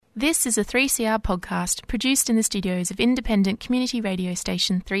This is a 3CR podcast produced in the studios of independent community radio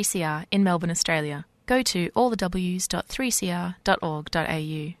station 3CR in Melbourne, Australia. Go to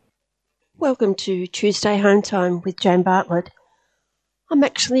allthews.3cr.org.au. Welcome to Tuesday Home Time with Jane Bartlett. I'm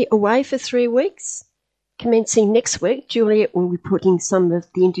actually away for 3 weeks. Commencing next week, Juliet will be putting some of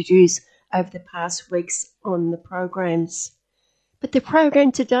the interviews over the past weeks on the programs. But the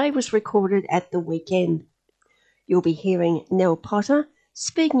program today was recorded at the weekend. You'll be hearing Nell Potter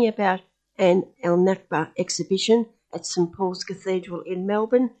speaking about an Nakba Exhibition at St Paul's Cathedral in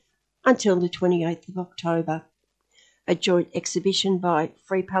Melbourne until the 28th of October. A joint exhibition by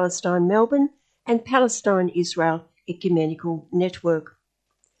Free Palestine Melbourne and Palestine-Israel Ecumenical Network.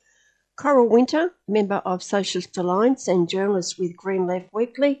 Coral Winter, member of Socialist Alliance and journalist with Green Left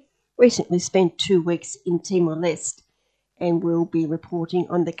Weekly, recently spent 2 weeks in Timor Leste and will be reporting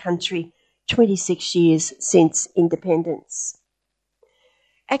on the country 26 years since independence.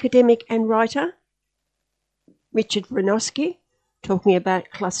 Academic and writer Richard Renoski talking about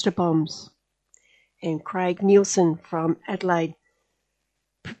cluster bombs. And Craig Nielsen from Adelaide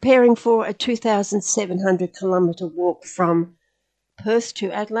preparing for a 2,700 kilometre walk from Perth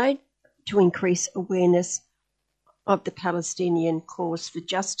to Adelaide to increase awareness of the Palestinian cause for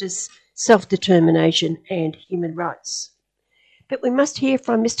justice, self-determination and human rights. But we must hear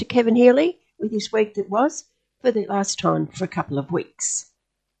from Mr. Kevin Healy with his week that was for the last time for a couple of weeks.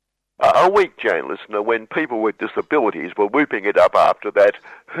 A week, Jane, listener, when people with disabilities were whooping it up after that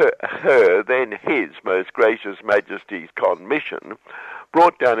her then his Most Gracious Majesty's commission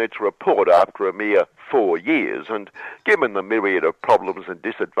brought down its report after a mere 4 years, and given the myriad of problems and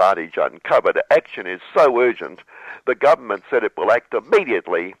disadvantage uncovered, action is so urgent, the government said it will act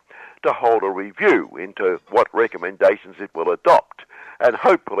immediately to hold a review into what recommendations it will adopt, and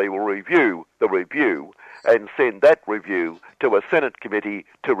hopefully will review the review and send that review to a Senate committee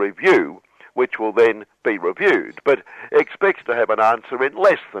to review, which will then be reviewed, but expects to have an answer in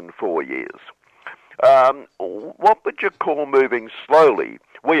less than 4 years. What would you call moving slowly?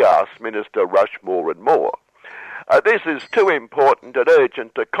 We asked Minister Rushmore and Moore. This is too important and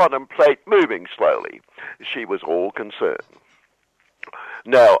urgent to contemplate moving slowly. She was all concerned.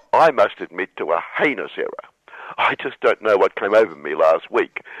 Now, I must admit to a heinous error. I just don't know what came over me last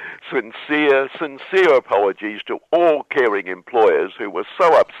week. Sincere apologies to all caring employers who were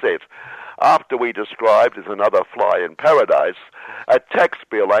so upset after we described as another fly in paradise a tax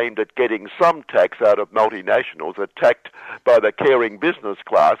bill aimed at getting some tax out of multinationals attacked by the caring business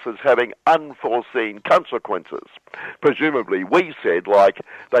class as having unforeseen consequences. Presumably we said, like,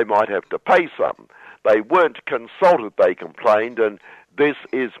 they might have to pay some. They weren't consulted, they complained, and this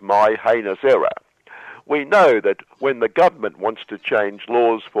is my heinous error. We know that when the government wants to change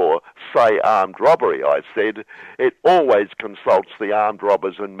laws for, say, armed robbery, I said, it always consults the Armed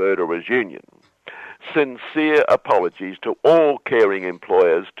Robbers and Murderers Union. Sincere apologies to all caring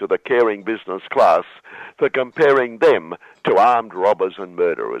employers, to the caring business class, for comparing them to armed robbers and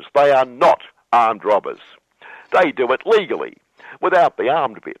murderers. They are not armed robbers. They do it legally, without the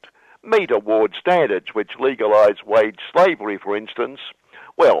armed bit. Meet award standards which legalise wage slavery, for instance.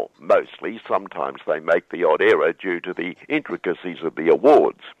 Well, mostly. Sometimes they make the odd error due to the intricacies of the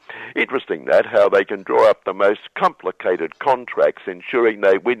awards. Interesting that, how they can draw up the most complicated contracts ensuring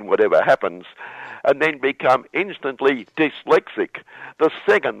they win whatever happens, and then become instantly dyslexic the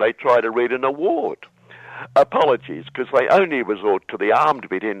second they try to read an award. Apologies, because they only resort to the armed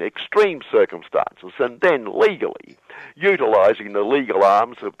bit in extreme circumstances, and then legally, utilising the legal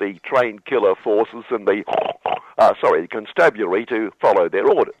arms of the trained killer forces and the constabulary to follow their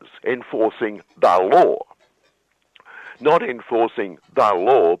orders, enforcing the law. Not enforcing the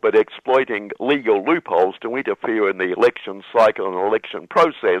law, but exploiting legal loopholes to interfere in the election cycle and election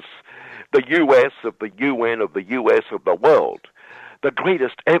process, the US of the UN of the US of the world. The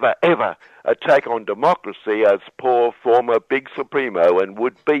greatest ever attack on democracy, as poor former Big Supremo and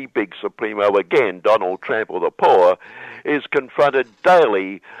would-be Big Supremo again, Donald Trample the Poor, is confronted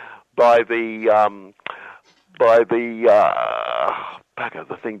daily by the bugger,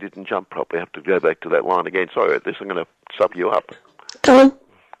 the thing didn't jump properly. I have to go back to that line again. Sorry about this, I'm going to sub you up. Go on.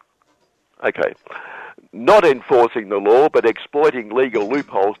 Okay. Not enforcing the law, but exploiting legal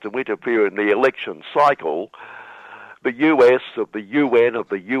loopholes to interfere in the election cycle, the US of the UN of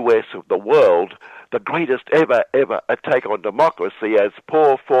the US of the world, the greatest ever attack on democracy, as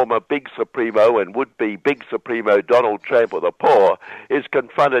poor former Big Supremo and would-be Big Supremo Donald Trample the Poor is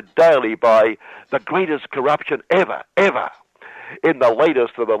confronted daily by the greatest corruption ever. In the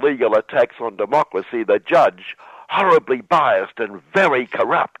latest of the legal attacks on democracy, the judge, horribly biased and very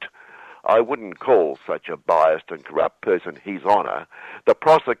corrupt. I wouldn't call such a biased and corrupt person His Honour, the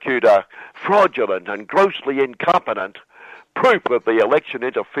prosecutor, fraudulent and grossly incompetent, proof of the election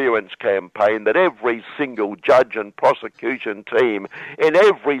interference campaign that every single judge and prosecution team in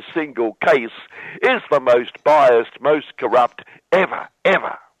every single case is the most biased, most corrupt ever.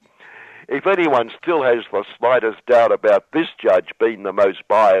 If anyone still has the slightest doubt about this judge being the most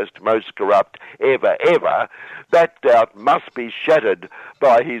biased, most corrupt ever, that doubt must be shattered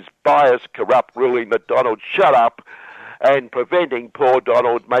by his biased, corrupt ruling that Donald shut up and preventing poor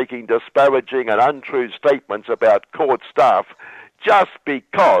Donald making disparaging and untrue statements about court staff just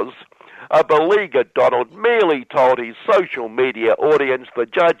because a beleaguered Donald merely told his social media audience the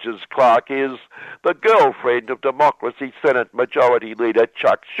judge's clerk is the girlfriend of Democracy Senate Majority Leader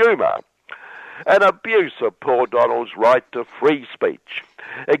Chuck Schumer. An abuse of poor Donald's right to free speech,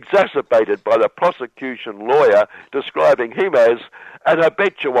 exacerbated by the prosecution lawyer describing him as an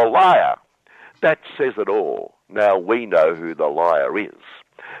habitual liar. That says it all. Now we know who the liar is.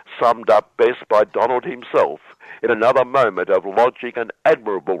 Summed up best by Donald himself in another moment of logic and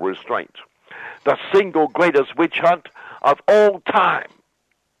admirable restraint. The single greatest witch hunt of all time.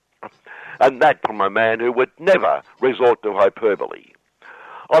 And that from a man who would never resort to hyperbole.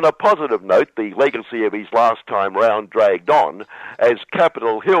 On a positive note, the legacy of his last time round dragged on as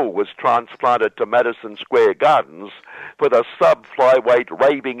Capitol Hill was transplanted to Madison Square Gardens for the sub-flyweight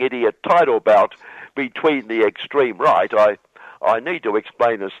raving idiot title bout between the extreme right. I need to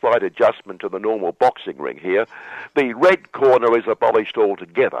explain a slight adjustment to the normal boxing ring here. The red corner is abolished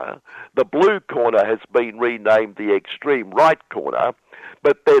altogether. The blue corner has been renamed the extreme right corner.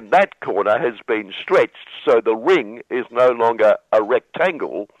 But then that corner has been stretched so the ring is no longer a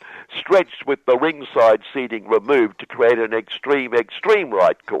rectangle, stretched with the ringside seating removed to create an extreme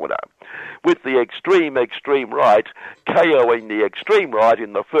right corner, with the extreme right KOing the extreme right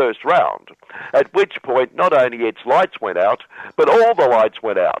in the first round, at which point not only its lights went out, but all the lights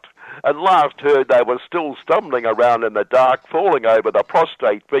went out. And last heard they were still stumbling around in the dark, falling over the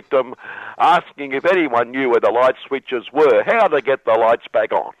prostrate victim, asking if anyone knew where the light switches were, how to get the lights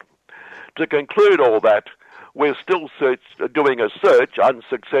back on. To conclude all that, we're still doing a search,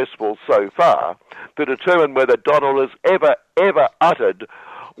 unsuccessful so far, to determine whether Donald has ever uttered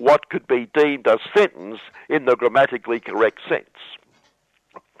what could be deemed a sentence in the grammatically correct sense.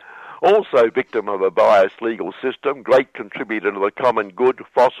 Also victim of a biased legal system, great contributor to the common good,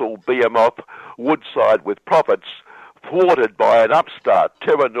 fossil behemoth, Woodside with profits, thwarted by an upstart,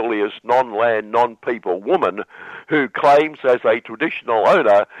 terra nullius, non-land, non-people woman who claims as a traditional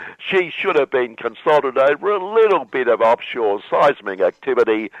owner she should have been consulted over a little bit of offshore seismic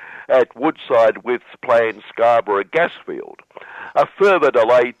activity at Woodside with planned Scarborough gas field. A further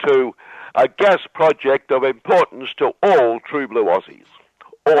delay to a gas project of importance to all true blue Aussies.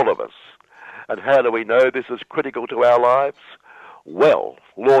 All of us. And how do we know this is critical to our lives? Well,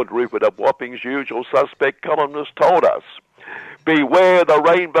 Lord Rupert of Wapping's usual suspect columnist told us, beware the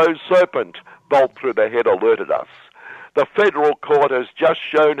rainbow serpent, bolt through the head alerted us. The federal court has just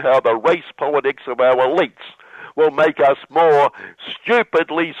shown how the race politics of our elites will make us more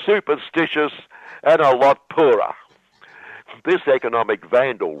stupidly superstitious and a lot poorer. This economic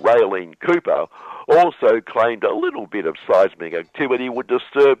vandal, Raylene Cooper, also claimed a little bit of seismic activity would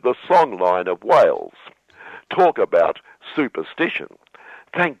disturb the songline of Wales. Talk about superstition.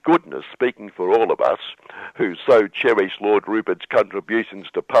 Thank goodness, speaking for all of us, who so cherish Lord Rupert's contributions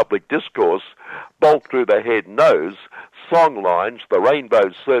to public discourse, bolt through the head knows, songlines, the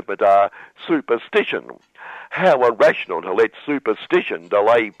rainbow serpent are superstition. How irrational to let superstition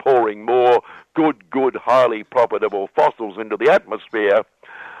delay pouring more good, highly profitable fossils into the atmosphere,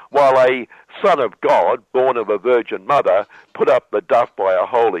 while a son of God, born of a virgin mother, put up the duff by a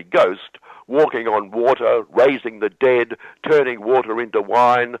Holy Ghost, walking on water, raising the dead, turning water into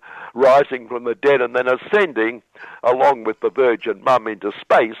wine, rising from the dead and then ascending, along with the Virgin Mum into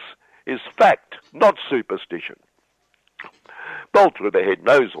space, is fact, not superstition. Bolt through the head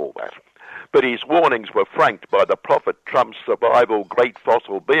knows all that. But his warnings were franked by the prophet Trump's survival great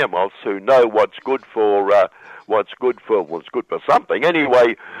fossil behemoths who know what's good for something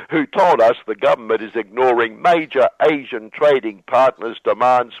anyway, who told us the government is ignoring major Asian trading partners'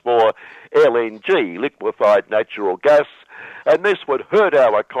 demands for LNG, liquefied natural gas, and this would hurt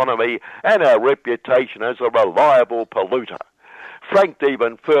our economy and our reputation as a reliable polluter. Franked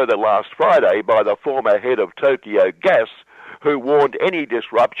even further last Friday by the former head of Tokyo Gas, who warned any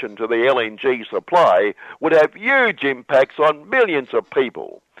disruption to the LNG supply would have huge impacts on millions of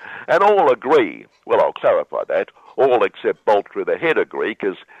people. And all agree, well, I'll clarify that, all except bolt through the head agree,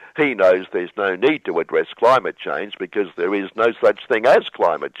 because he knows there's no need to address climate change because there is no such thing as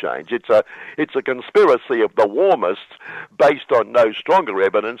climate change. It's a conspiracy of the warmists based on no stronger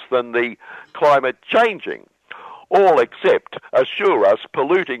evidence than the climate changing. All except assure us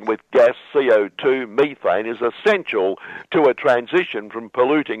polluting with gas, CO2, methane is essential to a transition from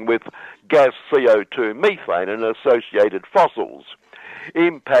polluting with gas, CO2, methane and associated fossils.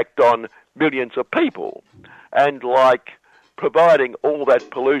 Impact on millions of people. And like providing all that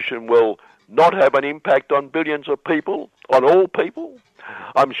pollution will not have an impact on billions of people, on all people.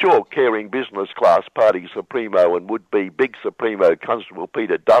 I'm sure caring business class party Supremo and would-be big Supremo Constable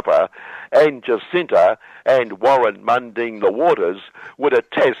Peter Duffer and Jacinta and Warren Munding the Waters would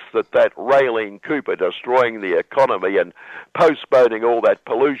attest that Raylene Cooper destroying the economy and postponing all that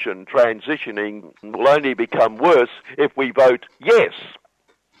pollution transitioning will only become worse if we vote yes.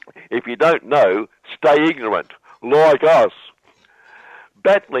 If you don't know, stay ignorant, like us.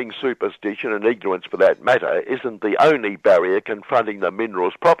 Battling superstition and ignorance for that matter isn't the only barrier confronting the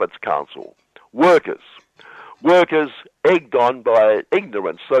Minerals Profits Council. Workers. Workers egged on by an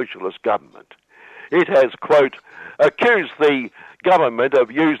ignorant socialist government. It has, quote, accused the government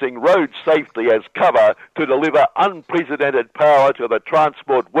of using road safety as cover to deliver unprecedented power to the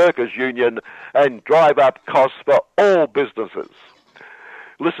Transport Workers Union and drive up costs for all businesses.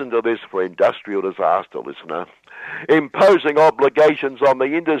 Listen to this for industrial disaster, listener. Imposing obligations on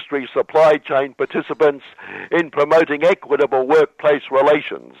the industry supply chain participants in promoting equitable workplace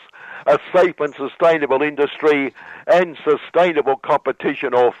relations, a safe and sustainable industry, and sustainable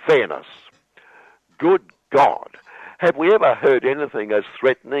competition or fairness. Good God, have we ever heard anything as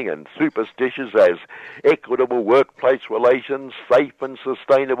threatening and superstitious as equitable workplace relations, safe and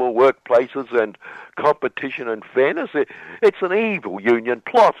sustainable workplaces, and competition and fairness? It's an evil union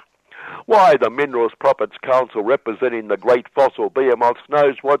plot. Why, the Minerals Profits Council, representing the great fossil behemoths,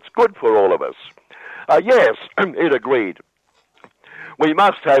 knows what's good for all of us. Yes, it agreed. We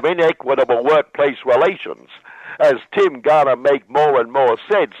must have inequitable workplace relations. As Tim Garner-Meg more and more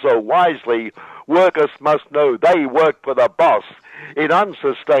said so wisely, workers must know they work for the boss in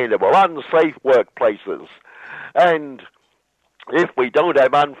unsustainable, unsafe workplaces. And if we don't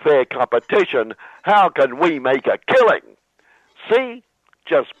have unfair competition, how can we make a killing? See?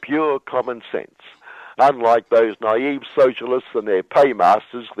 Just pure common sense. Unlike those naive socialists and their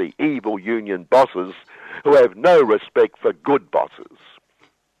paymasters, the evil union bosses, who have no respect for good bosses.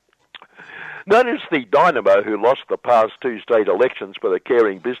 Notice the dynamo who lost the past two state elections for the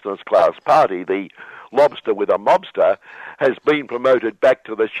caring business class party, the lobster with a mobster, has been promoted back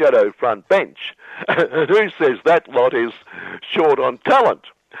to the shadow front bench. And who says that lot is short on talent?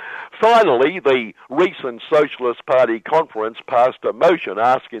 Finally, the recent Socialist Party conference passed a motion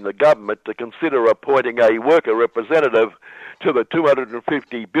asking the government to consider appointing a worker representative to the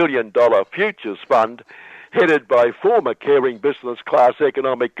 $250 billion Futures Fund, headed by former caring business class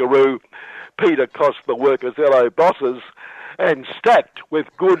economic guru Peter Cost the Workers' LO bosses, and stacked with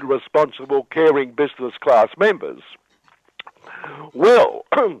good, responsible, caring business class members. Well,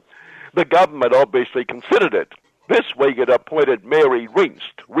 the government obviously considered it. This week it appointed Mary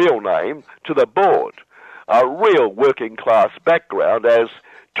Rinst, real name, to the board, a real working class background as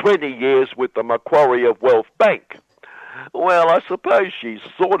 20 years with the Macquarie of Wealth Bank. Well, I suppose she's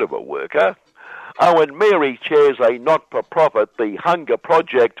sort of a worker. Oh, and Mary chairs a not-for-profit, the Hunger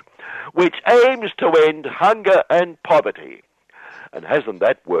Project, which aims to end hunger and poverty. And hasn't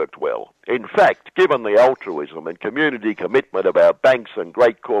that worked well? In fact, given the altruism and community commitment of our banks and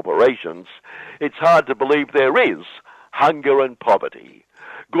great corporations, it's hard to believe there is hunger and poverty.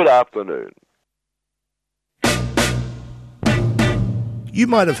 Good afternoon. You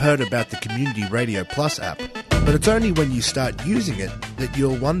might have heard about the Community Radio Plus app, but it's only when you start using it that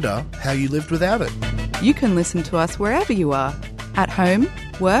you'll wonder how you lived without it. You can listen to us wherever you are, at home,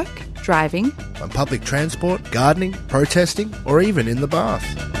 work, driving, on public transport, gardening, protesting, or even in the bath.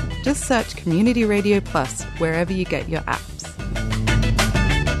 Just search Community Radio Plus wherever you get your apps.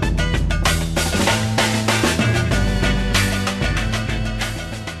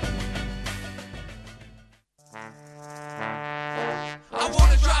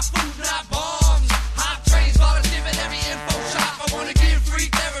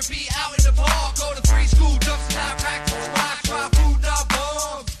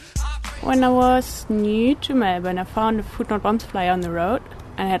 When I was new to Melbourne, I found a food not bombs flyer on the road,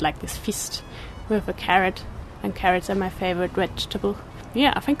 and I had like this fist with a carrot, and carrots are my favorite vegetable.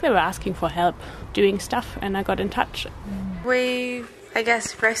 Yeah, I think they were asking for help doing stuff, and I got in touch. We, I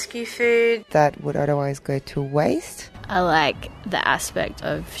guess, rescue food that would otherwise go to waste. I like the aspect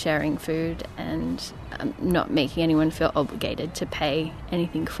of sharing food and not making anyone feel obligated to pay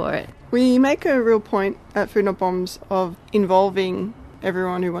anything for it. We make a real point at Food Not Bombs of involving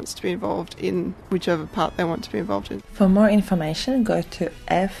everyone who wants to be involved in whichever part they want to be involved in. For more information, go to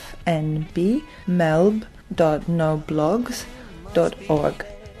fnbmelb.noblogs.org.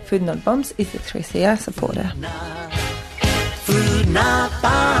 Food Not Bombs is a 3CR supporter. Food Not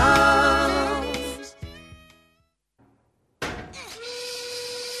Bombs.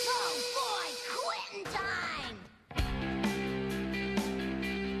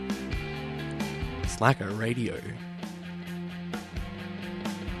 Slacker Radio.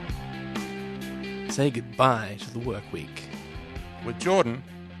 Say goodbye to the work week. With Jordan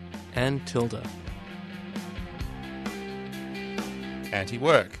and Tilda.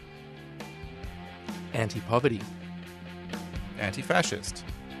 Anti-work. Anti-poverty. Anti-fascist.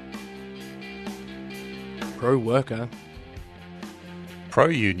 Pro-worker.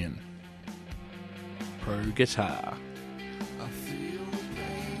 Pro-union. Pro-guitar.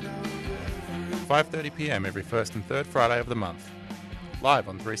 5:30 p.m. every first and third Friday of the month. Live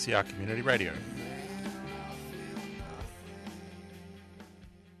on 3CR Community Radio.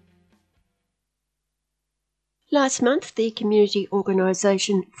 Last month, the community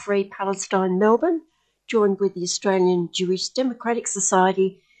organisation Free Palestine Melbourne joined with the Australian Jewish Democratic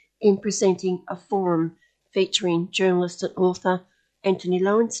Society in presenting a forum featuring journalist and author Anthony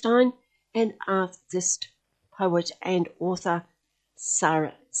Lowenstein and artist, poet and author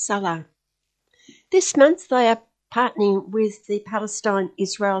Sarah Salah. This month they are partnering with the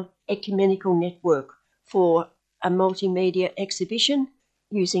Palestine-Israel Ecumenical Network for a multimedia exhibition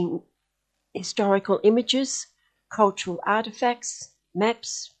using historical images, cultural artefacts,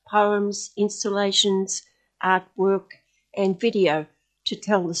 maps, poems, installations, artwork and video to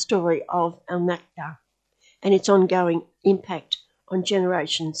tell the story of Al-Nakba and its ongoing impact on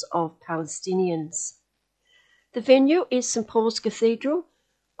generations of Palestinians. The venue is St Paul's Cathedral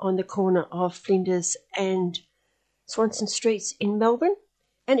on the corner of Flinders and Swanson Streets in Melbourne,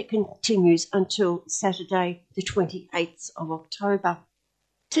 and it continues until Saturday the 28th of October.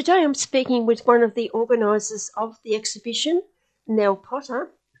 Today I'm speaking with one of the organisers of the exhibition, Nell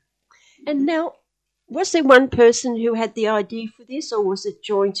Potter. And Nell, was there one person who had the idea for this, or was it a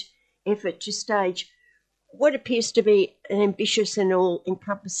joint effort to stage what appears to be an ambitious and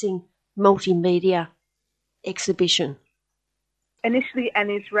all-encompassing multimedia exhibition? Initially,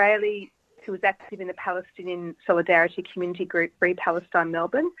 an Israeli who was active in the Palestinian Solidarity Community Group, Free Palestine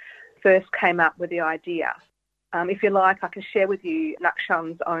Melbourne, first came up with the idea. If you like, I can share with you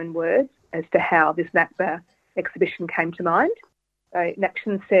Nakshan's own words as to how this Nakba exhibition came to mind.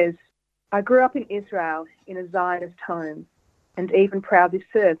 Nakshan says, "I grew up in Israel in a Zionist home and even proudly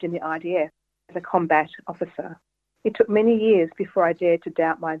served in the IDF as a combat officer. It took many years before I dared to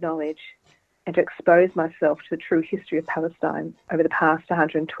doubt my knowledge and to expose myself to the true history of Palestine over the past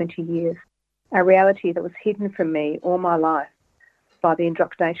 120 years, a reality that was hidden from me all my life by the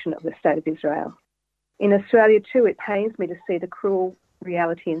indoctrination of the State of Israel. In Australia too, it pains me to see the cruel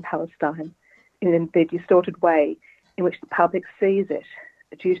reality in Palestine in the distorted way in which the public sees it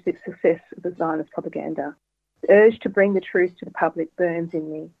due to the success of the Zionist propaganda. The urge to bring the truth to the public burns in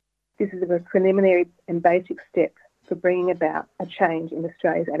me. This is a preliminary and basic step for bringing about a change in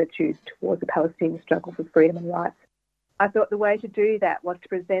Australia's attitude towards the Palestinian struggle for freedom and rights. I thought the way to do that was to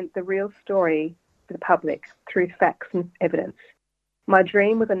present the real story to the public through facts and evidence. My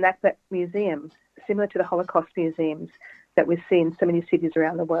dream was a Nakba museum, similar to the Holocaust museums that we see in so many cities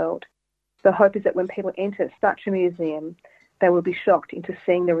around the world. The hope is that when people enter such a museum, they will be shocked into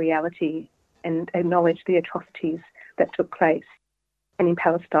seeing the reality and acknowledge the atrocities that took place and in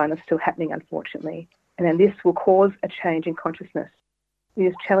Palestine are still happening, unfortunately. And then this will cause a change in consciousness. It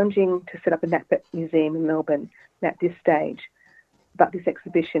is challenging to set up a Nakba museum in Melbourne at this stage, but this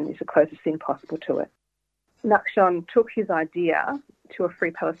exhibition is the closest thing possible to it. Nakshan took his idea to a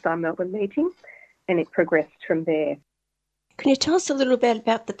Free Palestine Melbourne meeting and it progressed from there. Can you tell us a little bit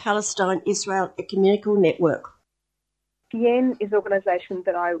about the Palestine-Israel Ecumenical Network? PN is an organisation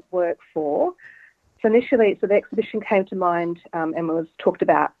that I work for. So initially, the exhibition came to mind and was talked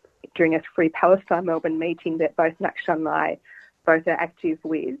about during a Free Palestine Melbourne meeting that both Nakshan and I both are active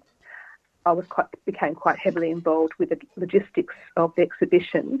with. I became quite heavily involved with the logistics of the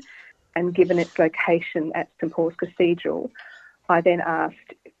exhibition, and given its location at St Paul's Cathedral, I then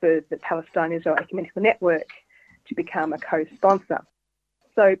asked for the Palestine-Israel Ecumenical Network to become a co-sponsor.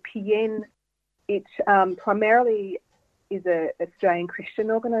 So PN, it primarily is an Australian Christian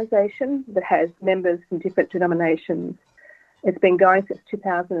organisation that has members from different denominations. It's been going since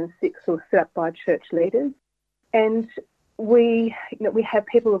 2006, or set up by church leaders. And We have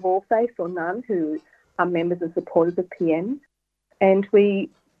people of all faiths or none who are members and supporters of PM, and we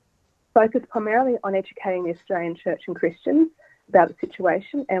focus primarily on educating the Australian Church and Christians about the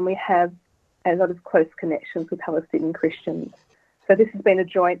situation, and we have a lot of close connections with Palestinian Christians. So this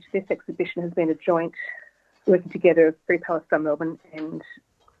exhibition has been a joint working together of Free Palestine Melbourne and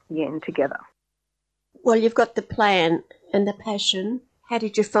Yen together. Well, you've got the plan and the passion. How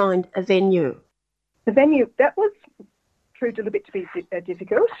did you find a venue? The venue, that was proved a little bit to be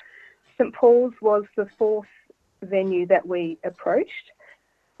difficult. St Paul's was the fourth venue that we approached.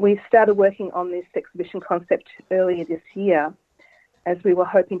 We started working on this exhibition concept earlier this year as we were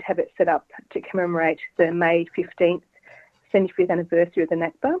hoping to have it set up to commemorate the May 15th 75th anniversary of the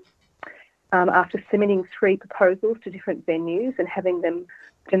Nakba. After submitting 3 proposals to different venues and having them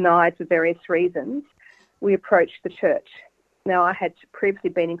denied for various reasons, we approached the church. Now, I had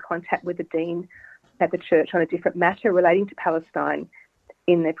previously been in contact with the Dean at the church on a different matter relating to Palestine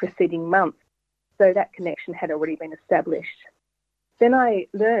in the preceding months, so that connection had already been established. Then I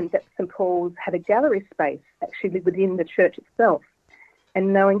learned that St Paul's had a gallery space actually within the church itself,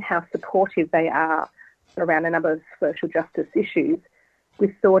 and knowing how supportive they are around a number of social justice issues, we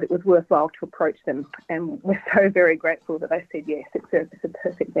thought it was worthwhile to approach them, and we're so very grateful that they said yes, it's a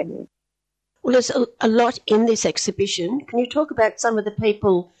perfect venue. Well, there's a lot in this exhibition. Can you talk about some of the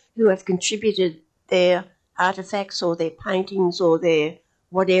people who have contributed their artefacts or their paintings or their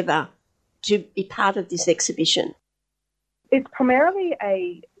whatever to be part of this exhibition? It's primarily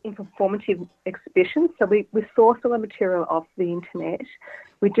a informative exhibition, so we source all the material off the internet.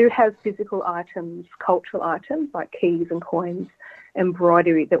 We do have physical items, cultural items like keys and coins,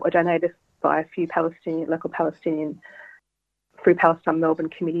 embroidery that were donated by a few local Palestinian Free Palestine Melbourne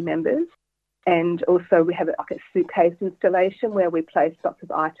committee members. And also we have a suitcase installation where we place lots of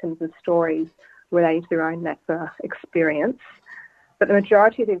items and stories relating to their own Nakba experience. But the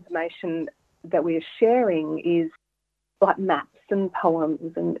majority of the information that we are sharing is like maps and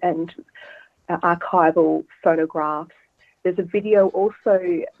poems and archival photographs. There's a video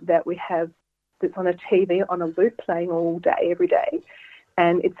also that we have that's on a TV on a loop playing all day, every day.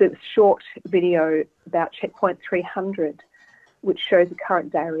 And it's a short video about Checkpoint 300, which shows the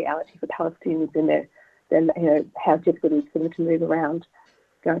current day reality for Palestinians and how difficult it is for them to move around,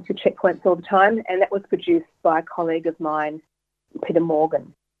 going through checkpoints all the time. And that was produced by a colleague of mine, Peter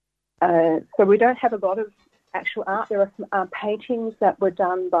Morgan. So we don't have a lot of actual art. There are some paintings that were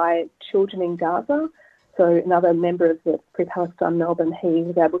done by children in Gaza. So another member of the Free Palestine Melbourne, he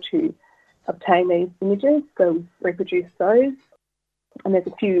was able to obtain these images, so we reproduced those. And there's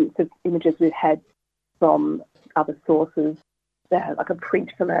a few sort of images we've had from other sources, like a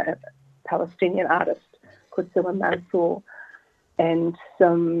print from a Palestinian artist called Sila Mansour, and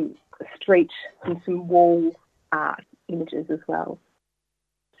some street and some wall art images as well.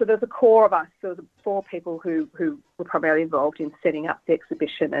 So there's a core of us. So there's 4 people who were primarily involved in setting up the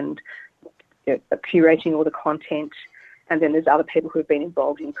exhibition and curating all the content, and then there's other people who have been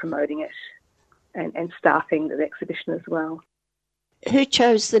involved in promoting it and staffing the exhibition as well. Who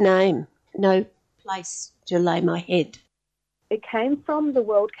chose the name, No Place to Lay My Head? It came from the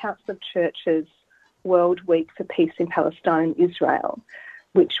World Council of Churches World Week for Peace in Palestine and Israel,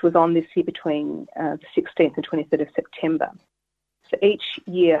 which was on this year between the 16th and 23rd of September. So each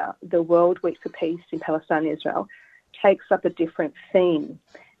year, the World Week for Peace in Palestine and Israel takes up a different theme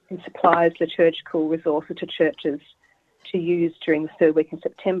and supplies liturgical resources to churches to use during the 3rd week in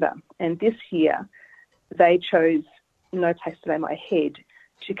September. And this year, they chose No Place to Lay My Head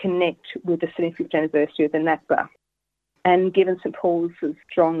to connect with the 75th anniversary of the Nakba. And given St Paul's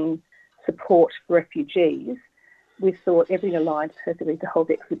strong support for refugees, we thought everything aligned perfectly to hold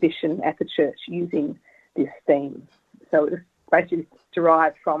the exhibition at the church using this theme. So it was basically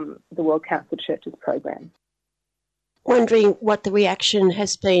derived from the World Council of Churches program. Wondering what the reaction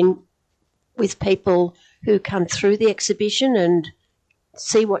has been with people who come through the exhibition and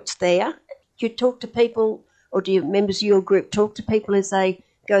see what's there. Do you talk to people, or do members of your group talk to people as they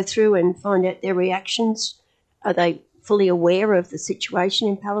go through and find out their reactions? Are they fully aware of the situation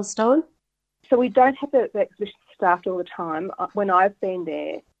in Palestine? So we don't have the exhibition staffed all the time. When I've been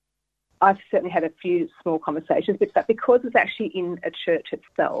there, I've certainly had a few small conversations, but because it's actually in a church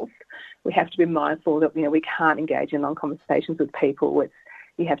itself, we have to be mindful that, we can't engage in long conversations with people.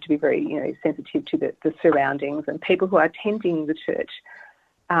 You have to be very, sensitive to the surroundings, and people who are attending the church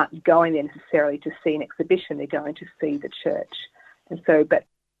aren't going there necessarily to see an exhibition, they're going to see the church. And so, but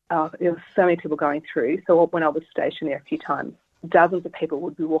there were so many people going through. So when I was stationed there a few times, dozens of people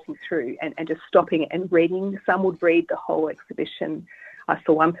would be walking through and just stopping and reading. Some would read the whole exhibition. I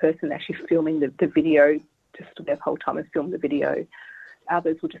saw one person actually filming the video just stood there the whole time and filmed the video.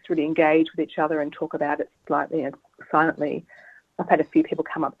 Others will just really engage with each other and talk about it slightly and silently. I've had a few people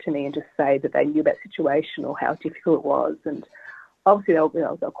come up to me and just say that they knew about the situation or how difficult it was, and obviously they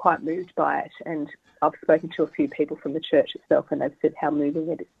were quite moved by it. And I've spoken to a few people from the church itself, and they've said how moving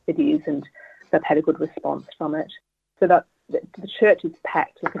it is, and they've had a good response from it. So that the church is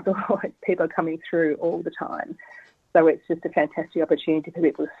packed because people are coming through all the time. So it's just a fantastic opportunity for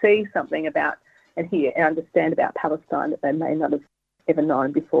people to see something about and hear and understand about Palestine that they may not have ever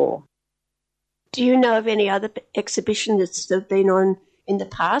known before. Do you know of any other exhibition that's been on in the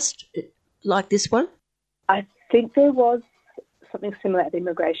past, like this one? I think there was something similar at the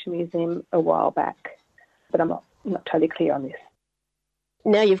Immigration Museum a while back, but I'm not totally clear on this.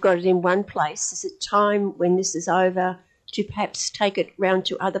 Now you've got it in one place. Is it time when this is over to perhaps take it round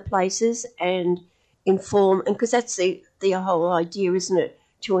to other places and inform? And because that's the whole idea, isn't it?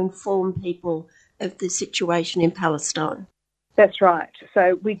 To inform people of the situation in Palestine. That's right.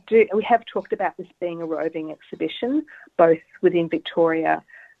 So we have talked about this being a roving exhibition, both within Victoria,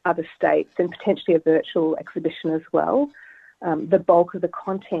 other states, and potentially a virtual exhibition as well. The bulk of the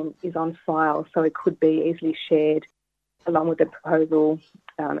content is on file, so it could be easily shared along with the proposal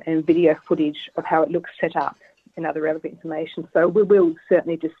and video footage of how it looks set up and other relevant information. So we will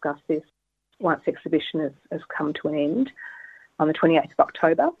certainly discuss this once the exhibition has come to an end on the 28th of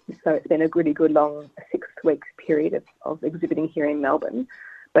October. So it's been a really good long 6-week period of exhibiting here in Melbourne.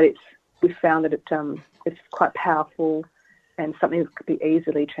 But we've found that it's quite powerful and something that could be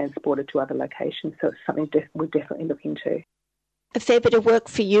easily transported to other locations. So it's something we're definitely looking to. A fair bit of work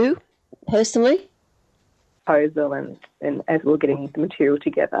for you, personally? Proposal and as we're getting the material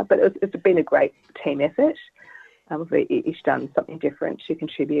together. But it's been a great team effort. We've each done something different to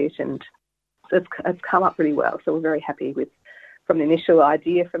contribute, and it's come up really well. So we're very happy with from the initial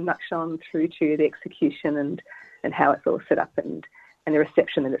idea from Nakshon through to the execution and how it's all set up and the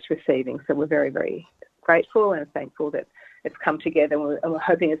reception that it's receiving. So we're very, very grateful and thankful that it's come together, and we're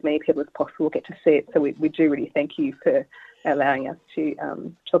hoping as many people as possible get to see it. So we do really thank you for allowing us to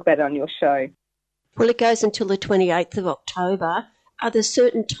talk about it on your show. Well, it goes until the 28th of October. Are there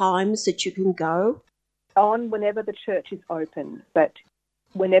certain times that you can go? On whenever the church is open, but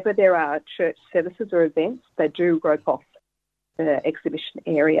whenever there are church services or events, they do rope off the exhibition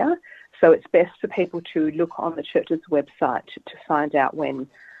area. So it's best for people to look on the church's website to find out when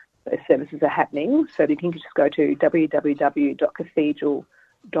those services are happening. So you can just go to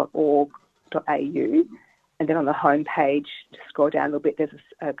www.cathedral.org.au, and then on the home page, just scroll down a little bit, there's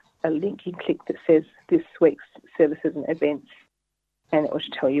a link you click that says this week's services and events, and it will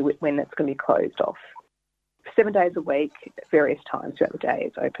tell you when it's going to be closed off. 7 days a week, at various times throughout the day,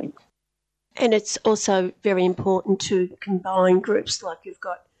 it's open. And it's also very important to combine groups like you've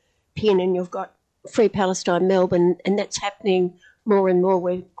got PIN and you've got Free Palestine Melbourne, and that's happening more and more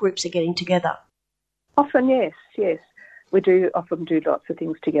where groups are getting together. Often, yes. We do often do lots of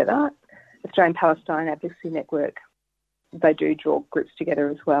things together. Australian Palestine Advocacy Network, they do draw groups together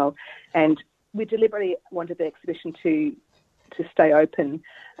as well. And we deliberately wanted the exhibition to stay open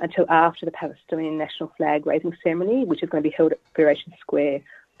until after the Palestinian national flag raising ceremony, which is going to be held at Federation Square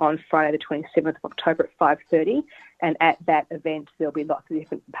on Friday the 27th of October at 5:30. And at that event, there'll be lots of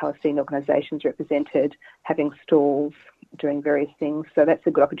different Palestinian organisations represented, having stalls, doing various things. So that's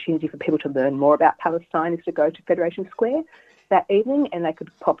a good opportunity for people to learn more about Palestine, is to go to Federation Square that evening, and they could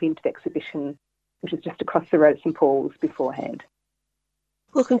pop into the exhibition, which is just across the road at St Paul's, beforehand.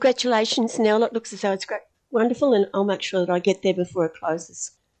 Well, congratulations, Nell. It looks as though it's great. Wonderful, and I'll make sure that I get there before it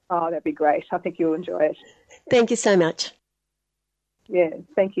closes. Oh, that'd be great. I think you'll enjoy it. Thank you so much. Yeah,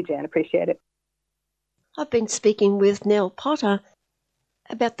 thank you, Jan. Appreciate it. I've been speaking with Nell Potter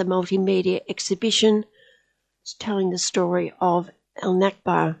about the multimedia exhibition. It's telling the story of Al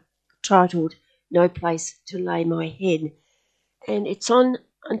Nakba, titled No Place to Lay My Head. And it's on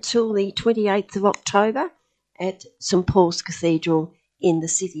until the 28th of October at St Paul's Cathedral in the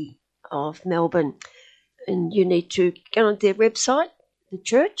city of Melbourne. And you need to go on their website, the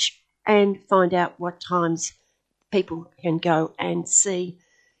church, and find out what times people can go and see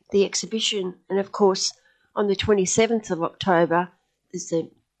the exhibition. And of course, on the 27th of October, there's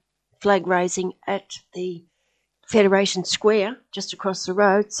the flag raising at the Federation Square, just across the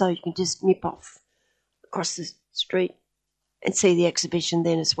road, so you can just nip off across the street and see the exhibition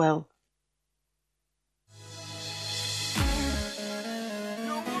then as well.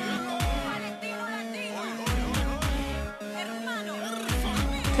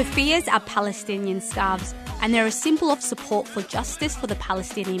 Keffiyehs are Palestinian scarves, and they're a symbol of support for justice for the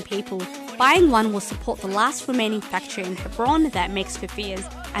Palestinian people. Buying one will support the last remaining factory in Hebron that makes keffiyehs,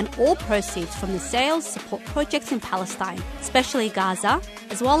 and all proceeds from the sales support projects in Palestine, especially Gaza,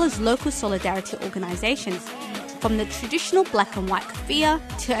 as well as local solidarity organisations. From the traditional black and white keffiyeh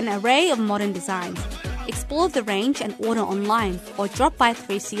to an array of modern designs. Explore the range and order online or drop by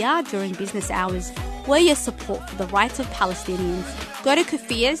 3CR during business hours. We're your support for the rights of Palestinians. Go to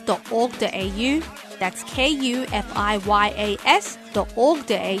keffiyehs.org.au, that's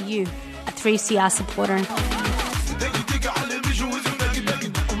KUFIYAS.org.au, a 3CR supporter.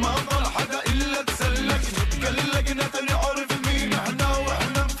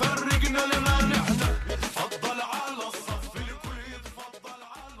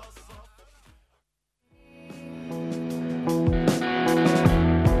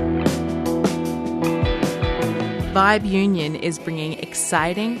 Vibe Union is bringing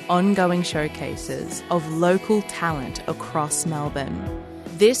exciting, ongoing showcases of local talent across Melbourne.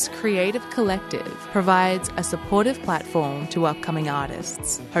 This creative collective provides a supportive platform to upcoming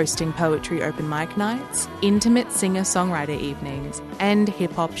artists, hosting poetry open mic nights, intimate singer-songwriter evenings, and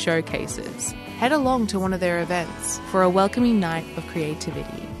hip-hop showcases. Head along to one of their events for a welcoming night of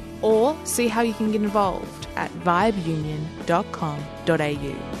creativity, or see how you can get involved at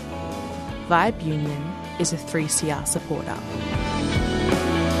vibeunion.com.au. Vibe Union is a 3CR supporter.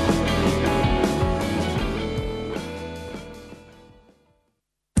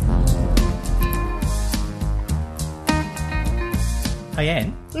 Hey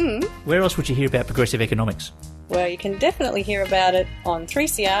Anne, where else would you hear about progressive economics? Well, you can definitely hear about it on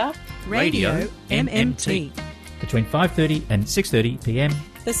 3CR Radio MMT. Between 5:30 and 6:30 PM.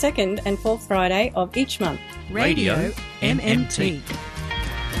 the second and fourth Friday of each month. Radio MMT.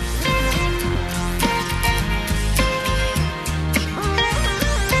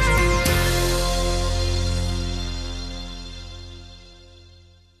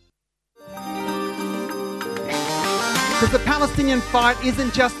 Because the Palestinian fight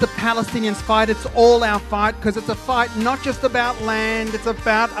isn't just the Palestinians' fight, it's all our fight, because it's a fight not just about land, it's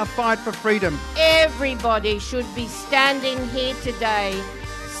about a fight for freedom. Everybody should be standing here today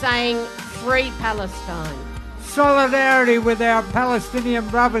saying, Free Palestine. Solidarity with our Palestinian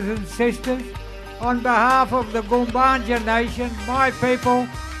brothers and sisters on behalf of the Gumbaynja Nation, my people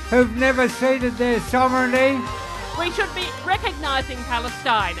who've never ceded their sovereignty. We should be recognising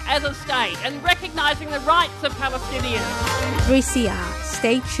Palestine as a state and recognising the rights of Palestinians. 3CR.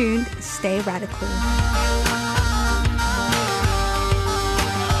 Stay tuned, stay radical.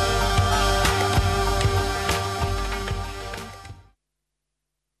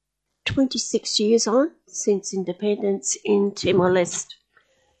 "26 years on since independence in Timor Leste.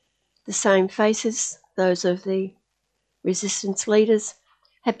 The same faces, those of the resistance leaders,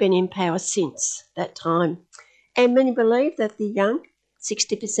 have been in power since that time. And many believe that the young,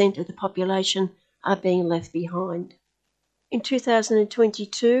 60% of the population, are being left behind. In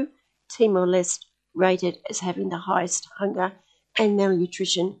 2022, Timor Leste rated as having the highest hunger and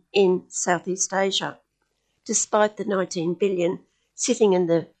malnutrition in Southeast Asia, despite the $19 billion sitting in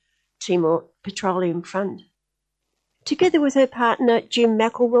the Timor Petroleum Fund. Together with her partner Jim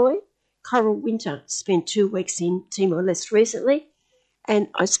McElroy, Coral Winter spent 2 weeks in Timor Leste recently, and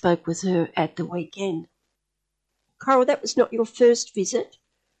I spoke with her at the weekend. Coral, that was not your first visit.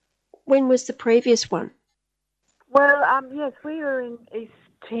 When was the previous one? Well, yes, we were in East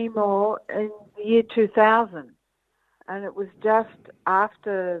Timor in the year 2000, and it was just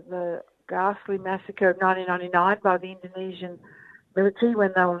after the ghastly massacre of 1999 by the Indonesian military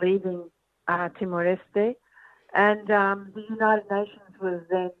when they were leaving Timor Leste, and the United Nations was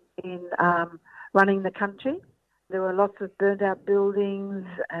then in running the country. There were lots of burnt-out buildings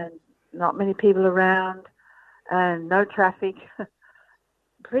and not many people around, and no traffic.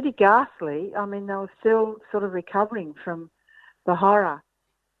 Pretty ghastly. I mean, they were still sort of recovering from the horror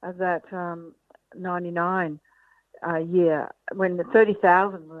of that 99 year, when the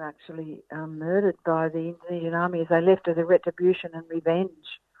 30,000 were actually murdered by the Indonesian army as they left as a retribution and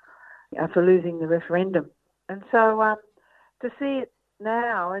revenge for losing the referendum. And so to see it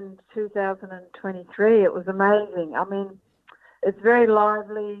now in 2023, it was amazing. I mean, it's very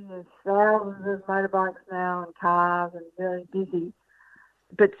lively. There's thousands of motorbikes now and cars and very busy,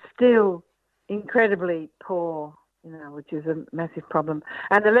 but still incredibly poor, which is a massive problem.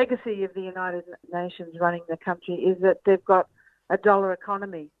 And the legacy of the United Nations running the country is that they've got a dollar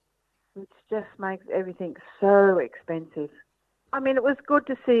economy, which just makes everything so expensive. I mean, it was good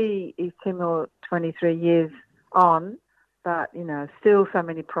to see East Timor 23 years on, but, still so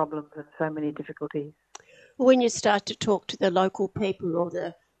many problems and so many difficulties. When you start to talk to the local people or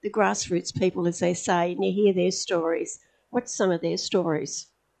the grassroots people, as they say, and you hear their stories, what's some of their stories?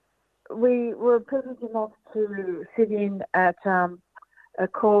 We were privileged enough to sit in at a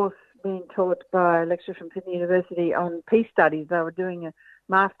course being taught by a lecturer from Sydney University on peace studies. They were doing a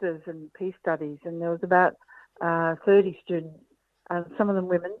master's in peace studies, and there was about 30 students, and some of them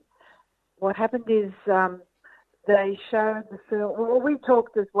women. What happened is they showed the film. Well, we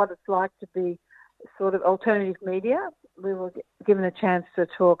talked as what it's like to be sort of alternative media. We were given a chance to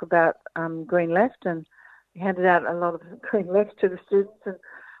talk about Green Left, and we handed out a lot of Green Left to the students and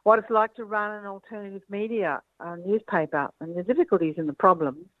what it's like to run an alternative media newspaper and the difficulties and the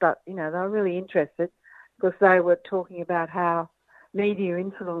problems. But, you know, they were really interested because they were talking about how media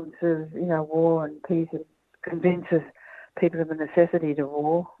influences, you know, war and peace and convinces people of the necessity to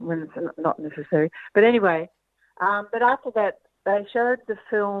war when it's not necessary. But anyway, but after that, they showed the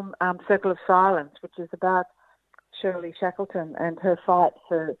film Circle of Silence, which is about Shirley Shackleton and her fight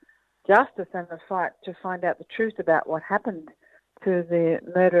for justice and the fight to find out the truth about what happened to the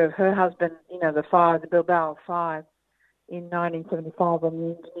murder of her husband, you know, the Bilbao Fire in 1975 when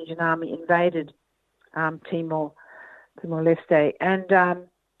the Indonesian army invaded Timor Leste. And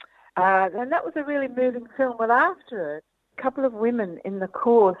that was a really moving film. Well, after it, a couple of women in the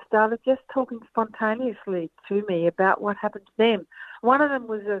course started just talking spontaneously to me about what happened to them. One of them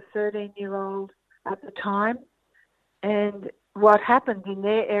was a 13-year-old at the time, and what happened in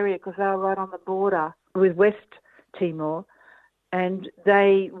their area, because they were right on the border with West Timor, and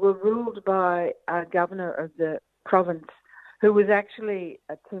they were ruled by a governor of the province who was actually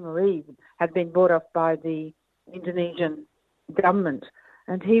a Timorese, had been brought up by the Indonesian government.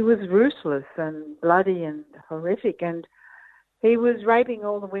 And he was ruthless and bloody and horrific, and he was raping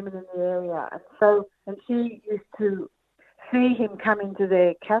all the women in the area. And she used to see him come into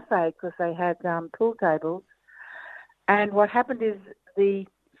their cafe because they had pool tables. And what happened is the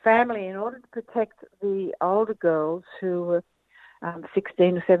family, in order to protect the older girls who were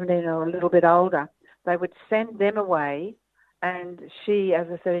 16 or 17 or a little bit older, they would send them away. And she, as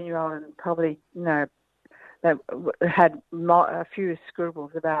a 13-year-old, and probably, you know, that had a few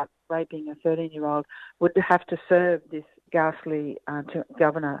scruples about raping a 13-year-old, would have to serve this ghastly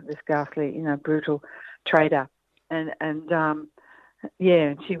governor, this ghastly, you know, brutal traitor. And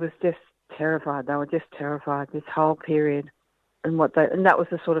she was just terrified. They were just terrified this whole period, and that was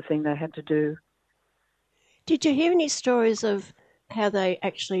the sort of thing they had to do. Did you hear any stories of how they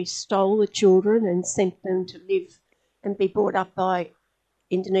actually stole the children and sent them to live and be brought up by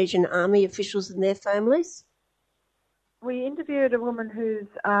Indonesian army officials and their families? We interviewed a woman whose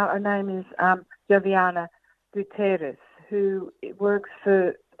her name is Joviana Guterres, who works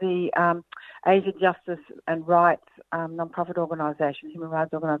for the Asia Justice and Rights non-profit organisation, human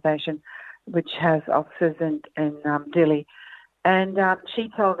rights organisation, which has offices in Dili. And she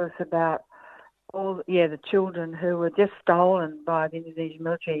told us about the children who were just stolen by the Indonesian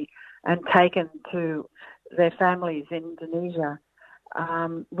military and taken to their families in Indonesia,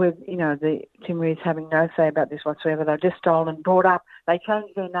 with, you know, the Timorese having no say about this whatsoever. They were just stolen, brought up. They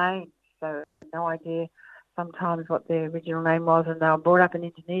changed their names, so no idea sometimes what their original name was, and they were brought up in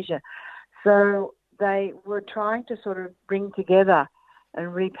Indonesia. So they were trying to sort of bring together and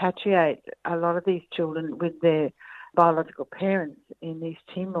repatriate a lot of these children with their biological parents in East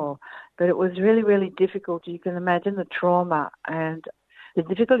Timor. But it was really, really difficult. You can imagine the trauma and the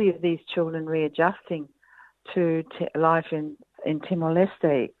difficulty of these children readjusting to life in Timor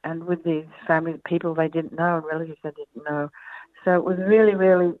Leste, and with these family people they didn't know and relatives they didn't know. So it was really,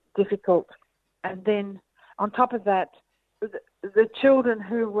 really difficult. And then on top of that, the children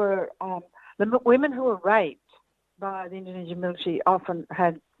who were, the women who were raped by the Indonesian military often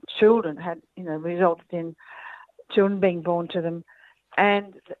had resulted in children being born to them.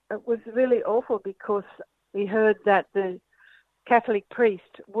 And it was really awful because we heard that the Catholic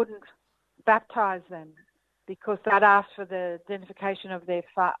priest wouldn't baptize them because they'd asked for the identification of their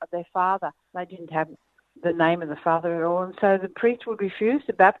father. They didn't have the name of the father at all. And so the priest would refuse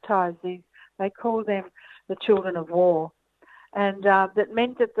to baptize these. They called them the children of war. And that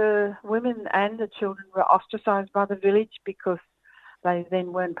meant that the women and the children were ostracized by the village because they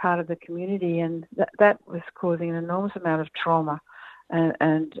then weren't part of the community. And that was causing an enormous amount of trauma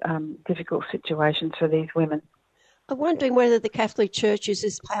and difficult situations for these women. I'm wondering whether the Catholic Church is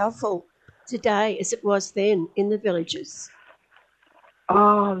as powerful today as it was then in the villages.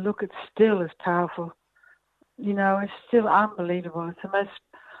 Oh, look, it's still as powerful. You know, it's still unbelievable. It's the most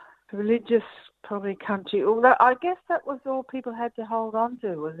religious probably country. Although I guess that was all people had to hold on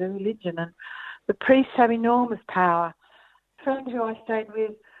to, was their religion. And the priests have enormous power. A friend who I stayed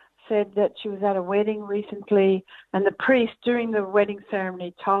with said that she was at a wedding recently, and the priest during the wedding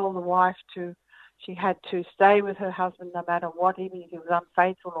ceremony told the wife she had to stay with her husband no matter what, even if he was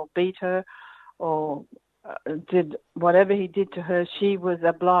unfaithful or beat her or did whatever he did to her, she was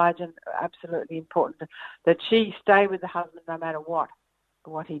obliged and absolutely important that she stay with the husband no matter what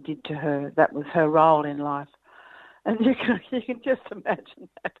he did to her. That was her role in life. And you can just imagine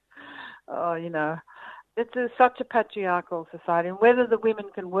that. Oh, it's such a patriarchal society. And whether the women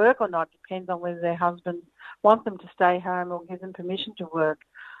can work or not depends on whether their husbands want them to stay home or give them permission to work.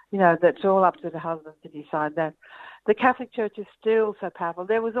 That's all up to the husband to decide that. The Catholic Church is still so powerful.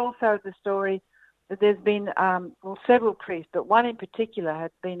 There was also the story that there's been, several priests, but one in particular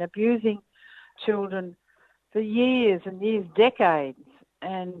had been abusing children for years and years, decades.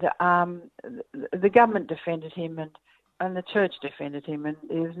 And the government defended him and the church defended him, and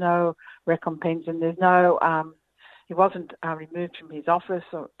there's no recompense, and there's no, he wasn't removed from his office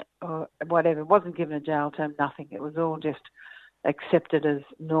or whatever. It wasn't given a jail term, nothing. It was all just accepted as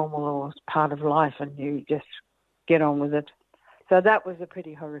normal or as part of life, and you just get on with it. So that was a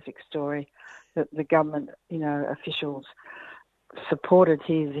pretty horrific story that the government, officials supported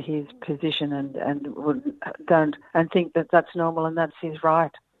his position and think that that's normal and that's his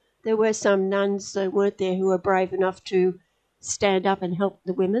right. There were some nuns, weren't there, who were brave enough to stand up and help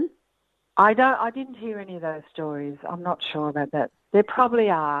the women? I didn't hear any of those stories. I'm not sure about that. There probably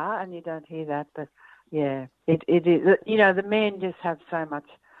are, and you don't hear that, but yeah, it is. The men just have so much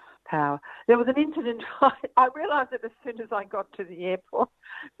power. There was an incident. I realised it as soon as I got to the airport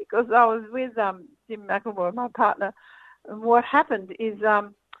because I was with Jim McElroy, my partner. And what happened is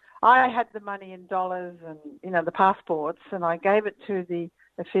I had the money in dollars and the passports, and I gave it to the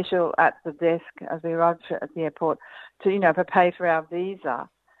official at the desk as we arrived at the airport to pay for our visa.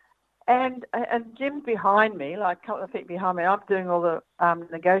 And Jim's behind me, like a couple of feet behind me. I'm doing all the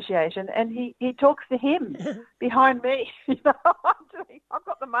negotiation, and he talks to him behind me. I've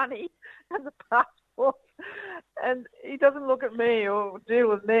got the money and the passport, and he doesn't look at me or deal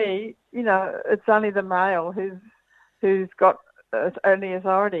with me. It's only the male who's got only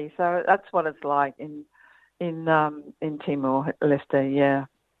authority. So that's what it's like in Timor Leste. Yeah.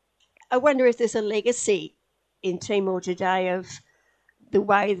 I wonder if there's a legacy in Timor today of the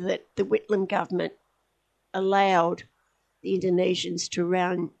way that the Whitlam government allowed the Indonesians to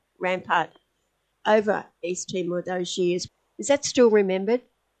run rampart over East Timor those years. Is that still remembered?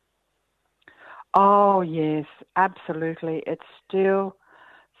 Oh, yes, absolutely. It's still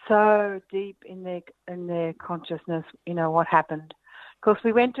so deep in their consciousness, what happened. Of course,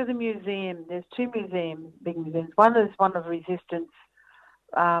 we went to the museum. There's two museums, big museums. One is one of resistance,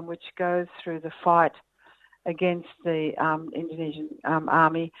 which goes through the fight against the Indonesian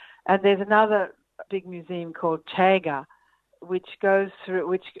army, and there's another big museum called Chaga, which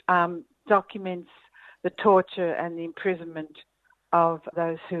documents the torture and the imprisonment of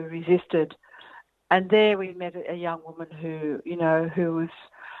those who resisted. And there we met a young woman who was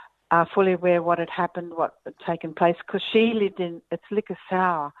fully aware of what had happened, what had taken place, because she lived in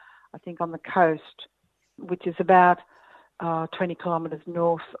Likasau, I think, on the coast, which is about 20 kilometres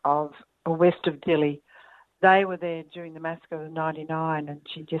north of or west of Dili. They were there during the massacre of '99, and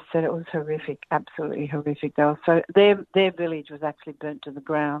she just said it was horrific, absolutely horrific. So their village was actually burnt to the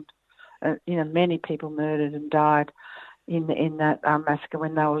ground. Many people murdered and died in that massacre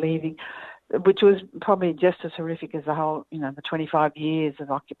when they were leaving, which was probably just as horrific as the whole, the 25 years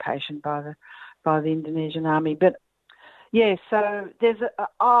of occupation by the Indonesian army. But yeah, so there's they've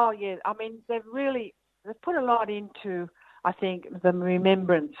put a lot into, I think, the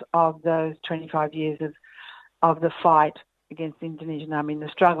remembrance of those 25 years of the fight against the Indonesian army and the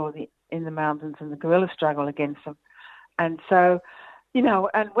struggle in the mountains and the guerrilla struggle against them. And so,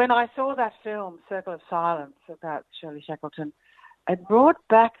 and when I saw that film, Circle of Silence, about Shirley Shackleton, it brought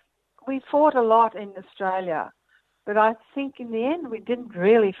back, we fought a lot in Australia, but I think in the end we didn't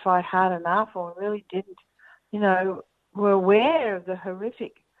really fight hard enough, or really didn't, were aware of the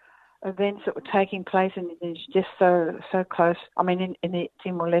horrific events that were taking place in just so close. I mean, in the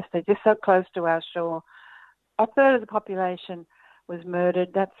Timor Leste, just so close to our shore. A third of the population was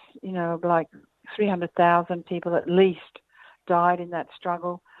murdered. That's, like 300,000 people at least died in that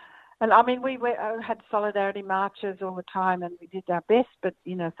struggle. And I mean, we had solidarity marches all the time, and we did our best, but,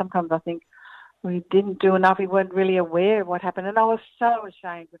 sometimes I think we didn't do enough. We weren't really aware of what happened. And I was so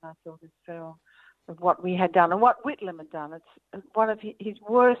ashamed when I saw this film of what we had done and what Whitlam had done. It's one of his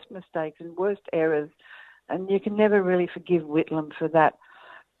worst mistakes and worst errors, and you can never really forgive Whitlam for that.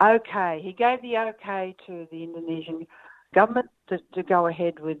 He gave the okay to the Indonesian government to go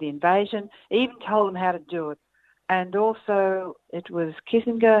ahead with the invasion. He even told them how to do it. And also it was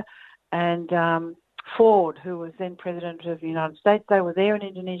Kissinger and Ford, who was then President of the United States. They were there in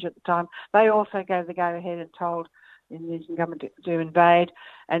Indonesia at the time. They also gave the go-ahead and told Indonesian government to invade.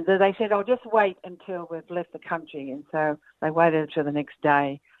 And so they said, just wait until we've left the country. And so they waited until the next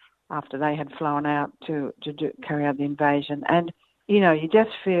day after they had flown out to carry out the invasion. And, you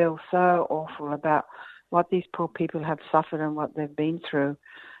just feel so awful about what these poor people have suffered and what they've been through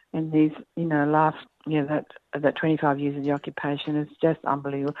in these, last, that 25 years of the occupation is just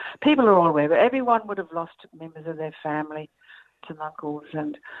unbelievable. People are all aware, but everyone would have lost members of their family to uncles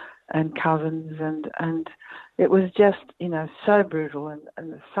and cousins, and it was just, so brutal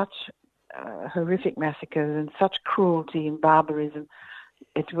and such horrific massacres and such cruelty and barbarism.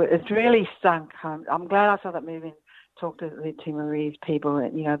 It's really sunk home. I'm glad I saw that movie and talked to the Timorese people,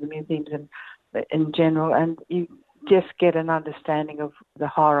 and, the museums and in general, and you just get an understanding of the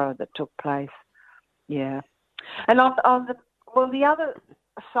horror that took place. Yeah. And the other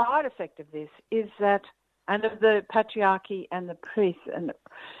side effect of this is that, and of the patriarchy and the priests, and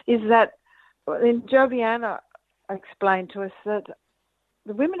is that, and Joviana explained to us that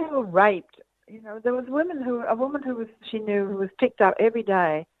the women who were raped, there was a woman who she knew who was picked up every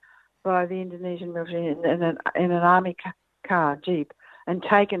day by the Indonesian military in an army car, jeep, and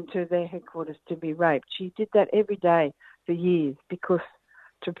taken to their headquarters to be raped. She did that every day for years because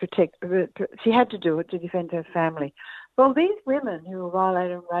she had to do it to defend her family. Well, these women who were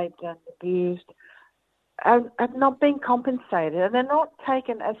violated and raped and abused have not been compensated, and they're not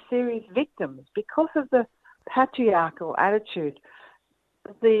taken as serious victims because of the patriarchal attitude.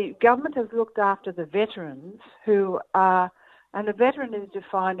 The government has looked after the veterans who are, and a veteran is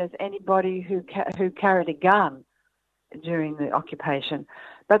defined as anybody who carried a gun during the occupation,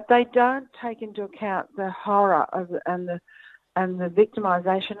 but they don't take into account the horror and the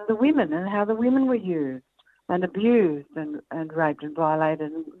victimisation of the women and how the women were used and abused and raped and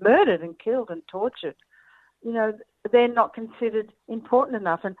violated and murdered and killed and tortured. They're not considered important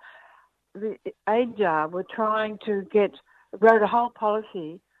enough. And the AJAR were trying to wrote a whole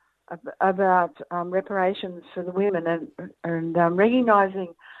policy about reparations for the women and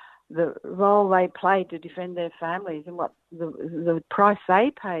recognising the role they played to defend their families and what the price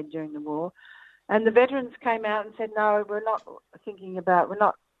they paid during the war. And the veterans came out and said, no, we're not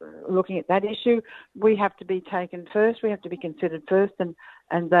looking at that issue. We have to be taken first. We have to be considered first,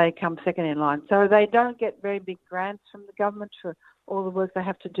 and they come second in line. So they don't get very big grants from the government for all the work they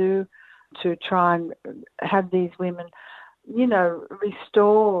have to do to try and have these women,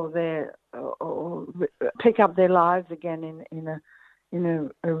 restore their or pick up their lives again in a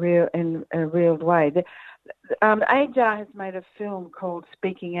real way. AJAR has made a film called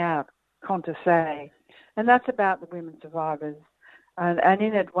Speaking Out, Conta Say, and that's about the women survivors. And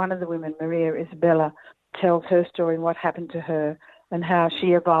in it, one of the women, Maria Isabella, tells her story and what happened to her and how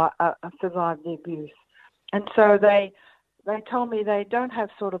she survived the abuse. And so they told me they don't have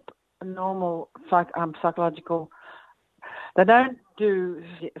sort of a normal psychological. They don't do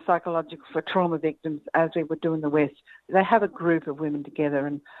psychological for trauma victims as we would do in the West. They have a group of women together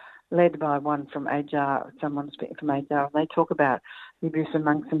and led by one from AJAR, someone speaking from AJAR, and they talk about the abuse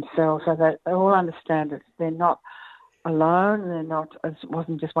amongst themselves so that they all understand it. They're not alone. They're not, it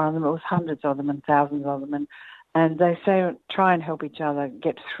wasn't just one of them, it was hundreds of them and thousands of them. And they say try and help each other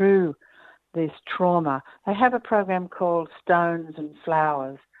get through this trauma. They have a program called Stones and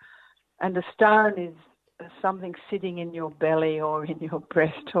Flowers. And a stone is something sitting in your belly or in your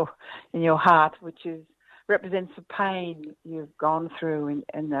breast or in your heart, which represents the pain you've gone through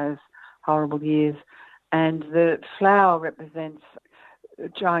in those horrible years. And the flower represents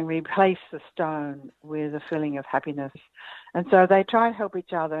trying to replace the stone with a feeling of happiness. And so they try and help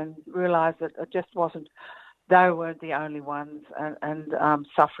each other and realise that it just wasn't, they weren't the only ones and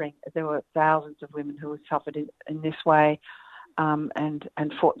suffering. There were thousands of women who had suffered in this way and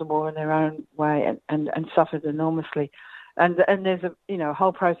fought the war in their own way and suffered enormously. And there's a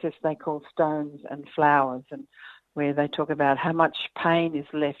whole process they call Stones and Flowers, and where they talk about how much pain is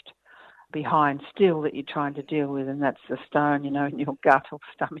left behind still that you're trying to deal with, and that's the stone, in your gut or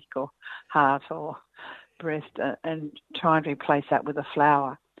stomach or heart or breast, and trying to replace that with a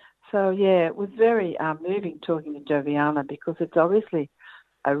flower. So, yeah, it was very moving talking to Joviana, because it's obviously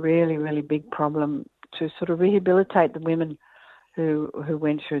a really, really big problem to sort of rehabilitate the women who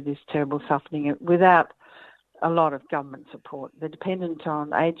went through this terrible suffering without a lot of government support. They're dependent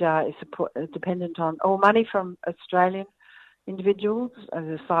on, AJAR is dependent on all money from Australian individuals as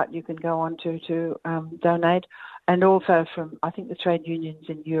a site you can go on to donate, and also from, I think, the trade unions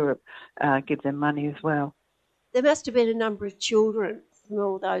in Europe give them money as well. There must have been a number of children from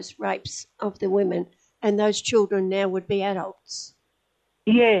all those rapes of the women, and those children now would be adults.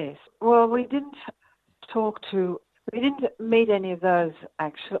 Yes. Well, we didn't meet any of those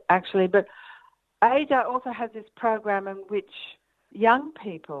actually, but ADA also has this program in which young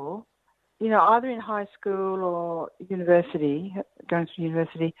people, either in high school or university, going through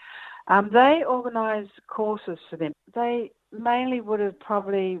university, they organise courses for them. They mainly would have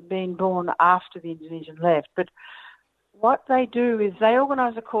probably been born after the Indonesian left, but what they do is they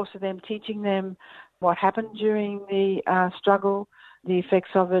organise a course for them, teaching them what happened during the struggle, the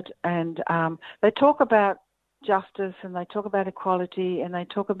effects of it, and they talk about justice, and they talk about equality, and they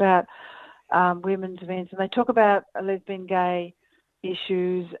talk about women's events, and they talk about lesbian, gay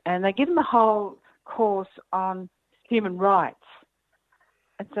issues, and they give them a whole course on human rights.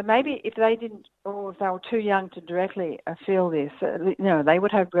 And so maybe if they didn't, or if they were too young to directly feel this, they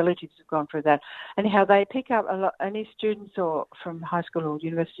would have relatives who've gone through that. Anyhow, they pick up any students or from high school or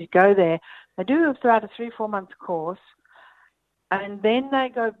university go there. They do throughout a 3-4 month course, and then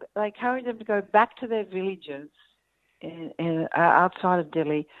they encourage them to go back to their villages outside of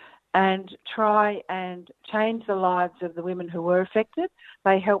Delhi and try and change the lives of the women who were affected.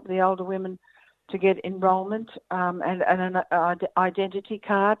 They help the older women to get enrolment and an identity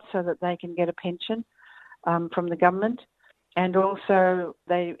card so that they can get a pension from the government. And also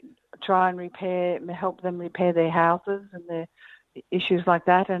they try and help them repair their houses and their issues like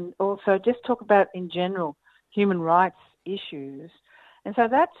that. And also just talk about, in general, human rights issues. And so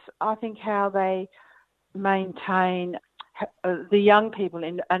that's, I think, how they maintain the young people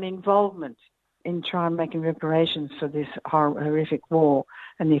in an involvement in trying making reparations for this horrific war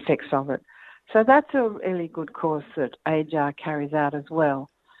and the effects of it. So that's a really good course that AJAR carries out as well,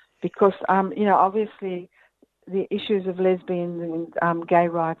 because, obviously the issues of lesbian and gay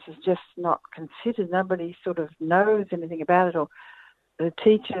rights is just not considered. Nobody sort of knows anything about it, or the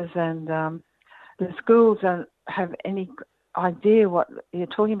teachers and the schools don't have any idea what you're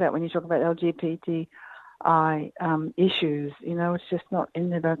talking about when you talk about LGBTI issues. It's just not in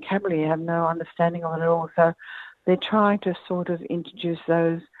their vocabulary. You have no understanding of it at all. So they're trying to sort of introduce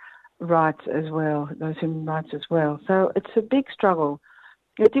those rights as well, those human rights as well. So it's a big struggle.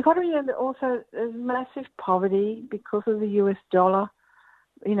 But you've got to remember also there's massive poverty because of the US dollar.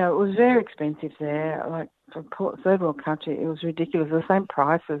 It was very expensive there. Like for a third world country, it was ridiculous. The same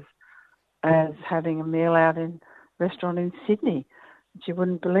prices as having a meal out in a restaurant in Sydney, which you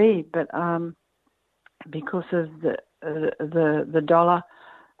wouldn't believe. But because of the dollar,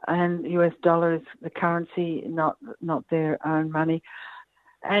 and US dollar is the currency, not their own money.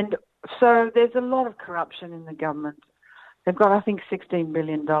 And so there's a lot of corruption in the government. They've got, I think, $16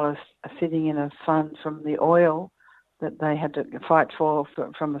 billion sitting in a fund from the oil that they had to fight for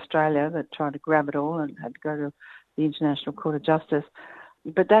from Australia, that tried to grab it all and had to go to the International Court of Justice.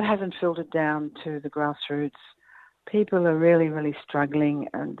 But that hasn't filtered down to the grassroots. People are really, really struggling.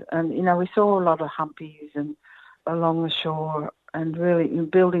 And we saw a lot of humpies and along the shore, and really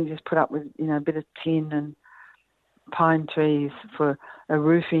buildings just put up with, a bit of tin and pine trees for a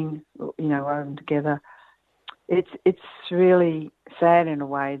roofing, woven together. It's really sad in a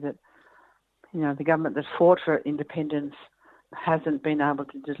way that, the government that fought for independence hasn't been able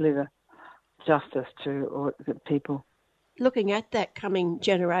to deliver justice to the people. Looking at that coming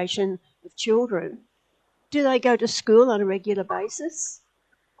generation of children, do they go to school on a regular basis?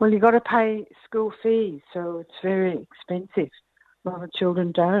 Well, you've got to pay school fees, so it's very expensive. A lot of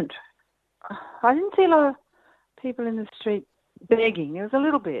children don't. I didn't see a lot of people in the street begging. There was a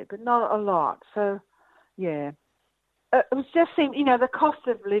little bit, but not a lot. So, yeah. It was just the cost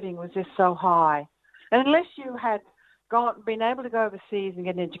of living was just so high. And unless you had been able to go overseas and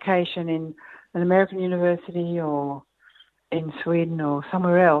get an education in an American university or in Sweden or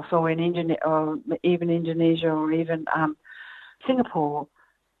somewhere else, or or even Indonesia or even Singapore,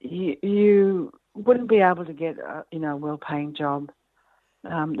 you wouldn't be able to get a well-paying job.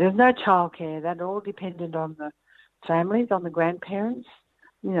 There's no childcare. That all depended on the families, on the grandparents.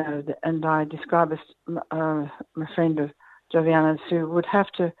 And I describe my friend of Joviana's who would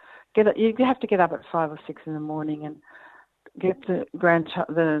have to get up at 5 or 6 in the morning and get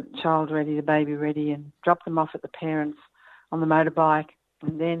the child ready, the baby ready, and drop them off at the parents on the motorbike,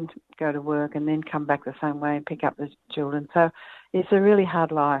 and then go to work, and then come back the same way and pick up the children. So it's a really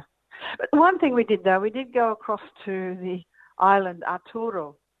hard life. But one thing we did, though, we did go across to the island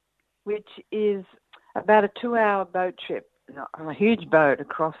Arturo, which is about a 2-hour boat trip, on a huge boat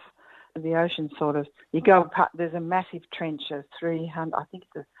across the ocean, sort of. You go, there's a massive trench, I think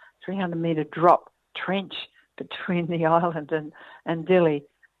it's a 300-metre drop trench between the island and Dili.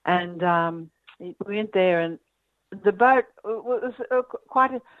 And we went there, and the boat was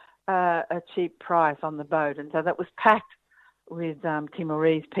quite a cheap price on the boat, and so that was packed with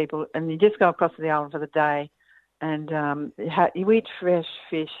Timorese people, and you just go across to the island for the day, and you eat fresh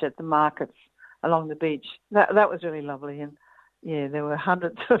fish at the markets along the beach. That was really lovely, and yeah, there were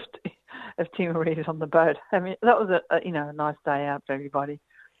hundreds of Timorese on the boat. I mean, that was a nice day out for everybody,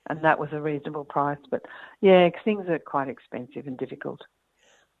 and that was a reasonable price. But yeah, things are quite expensive and difficult.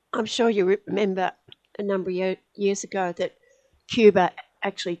 I'm sure you remember a number of years ago that Cuba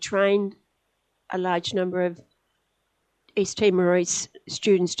actually trained a large number of East Timorese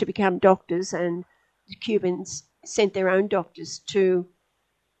students to become doctors, and the Cubans sent their own doctors to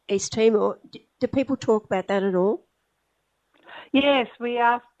East Timor. Do people talk about that at all? Yes, we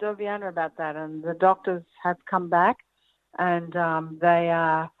asked Viana about that, and the doctors have come back, and they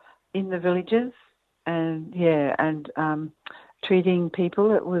are in the villages, and treating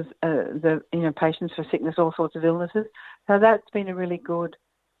people. It was patients for sickness, all sorts of illnesses. So that's been a really good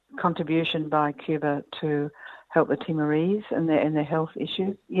contribution by Cuba to help the Timorese and their health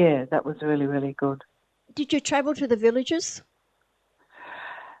issues. Yeah, that was really, really good. Did you travel to the villages?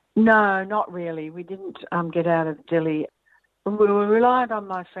 No, not really. We didn't get out of Dili. We were reliant on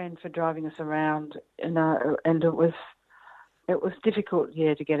my friend for driving us around, and it was difficult,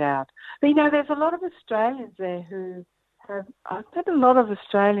 to get out. But, there's a lot of Australians there who I've had a lot of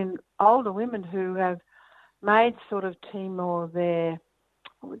Australian older women who have made sort of Timor their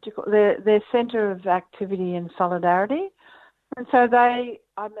centre of activity and solidarity. And so I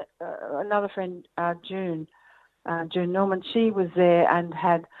met another friend, June Norman. She was there and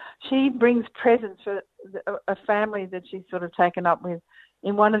she brings presents for a family that she's sort of taken up with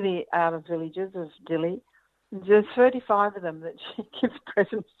in one of the outer villages of Dili. There's 35 of them that she gives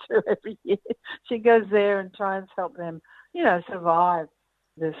presents to every year. She goes there and tries to help them, survive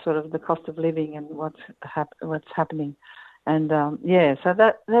the sort of the cost of living and what's happening. And so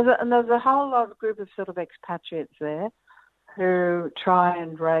that there's a whole lot of group of sort of expatriates there who try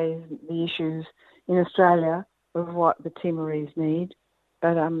and raise the issues in Australia of what the Timorese need.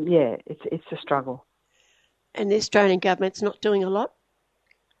 But it's a struggle. And the Australian government's not doing a lot?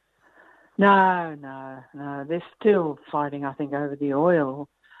 No. They're still fighting, I think, over the oil.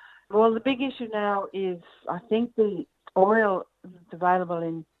 Well, the big issue now is I think the oil that's available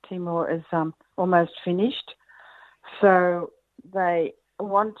in Timor is almost finished. So they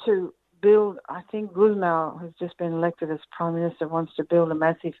want to build, I think Guzmão, who's just been elected as Prime Minister, wants to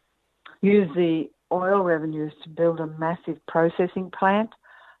use the oil revenues to build a massive processing plant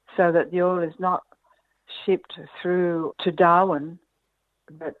so that the oil is not shipped through to Darwin,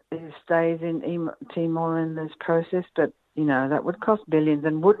 but it stays in Timor and is processed. But, that would cost billions.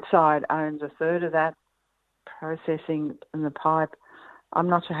 And Woodside owns a third of that processing in the pipe. I'm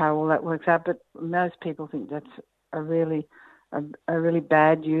not sure how all that works out, but most people think that's a really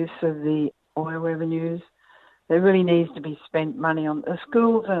bad use of the oil revenues. There really needs to be spent money on the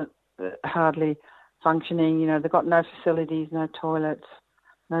schools are hardly functioning. They've got no facilities, no toilets,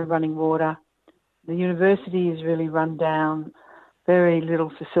 no running water. The university is really run down, very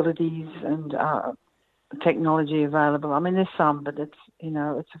little facilities and technology available. I mean, there's some, but it's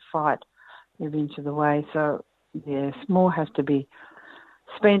a fight every inch of the way. So yes, more has to be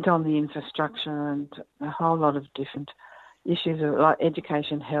spent on the infrastructure and a whole lot of different issues like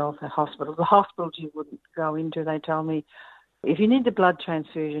education, health, the hospitals. The hospitals you wouldn't go into, they told me, if you need a blood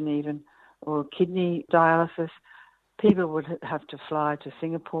transfusion even or kidney dialysis, people would have to fly to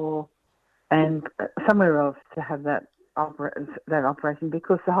Singapore and somewhere else to have that operation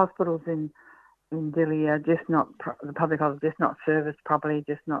because the hospitals in Dili are just not, the public hospitals just not serviced properly,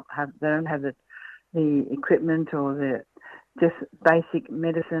 they don't have the equipment or the just basic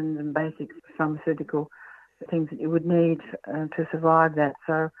medicines and basic pharmaceutical things that you would need to survive that.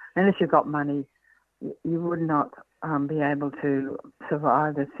 So unless you've got money, you would not be able to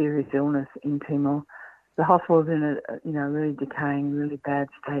survive a serious illness in Timor. The hospital's in a really decaying, really bad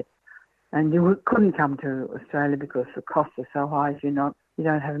state, and you couldn't come to Australia because the costs are so high if you don't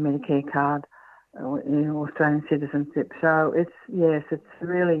have a Medicare card or Australian citizenship. So it's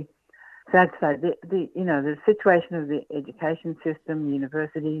really sad state. The situation of the education system, the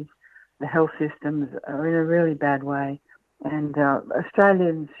universities, the health systems are in a really bad way, and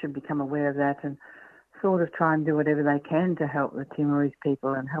Australians should become aware of that and sort of try and do whatever they can to help the Timorese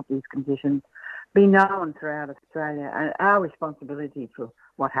people and help these conditions be known throughout Australia, and our responsibility for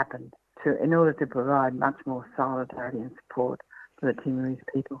what happened in order to provide much more solidarity and support for the Timorese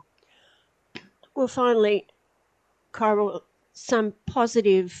people. Well, finally, Coral, some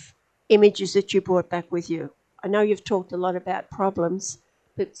positive images that you brought back with you. I know you've talked a lot about problems,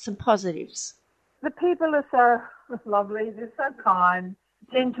 but some positives. The people are so lovely. They're so kind,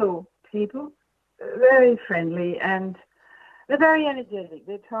 gentle people, very friendly, and they're very energetic.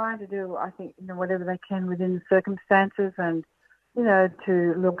 They're trying to do, I think, whatever they can within the circumstances and,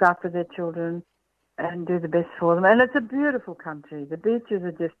 to look after their children. and do the best for them. And it's a beautiful country. The beaches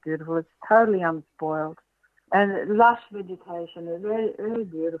are just beautiful. It's totally unspoiled. And lush vegetation. A very, very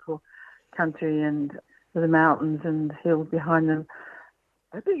beautiful country, and with the mountains and hills behind them.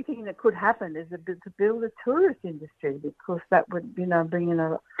 A big thing that could happen is to build a tourist industry, because that would, bring in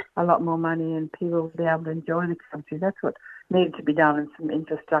a lot more money and people would be able to enjoy the country. That's what needs to be done, and some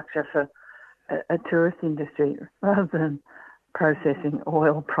infrastructure for a tourist industry rather than processing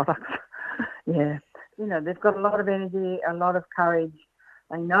oil products. Yeah. They've got a lot of energy, a lot of courage.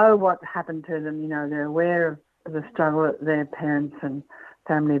 They know what happened to them. They're aware of the struggle that their parents and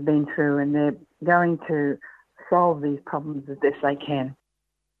family have been through, and they're going to solve these problems as best they can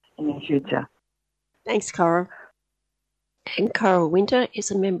in the future. Thanks, Coral. And Coral Winter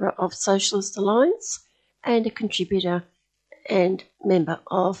is a member of Socialist Alliance and a contributor and member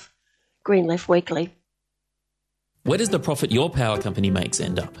of Green Left Weekly. Where does the profit your power company makes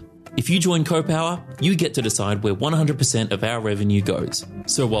end up? If you join CoPower, you get to decide where 100% of our revenue goes.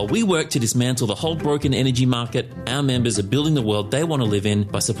 So while we work to dismantle the whole broken energy market, our members are building the world they want to live in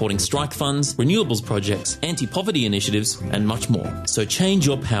by supporting strike funds, renewables projects, anti-poverty initiatives, and much more. So change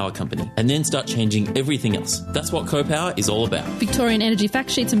your power company and then start changing everything else. That's what CoPower is all about. Victorian energy fact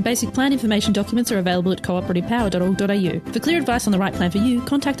sheets and basic plan information documents are available at cooperativepower.org.au. For clear advice on the right plan for you,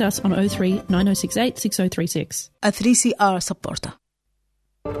 contact us on 03 9068 6036. A 3CR supporter.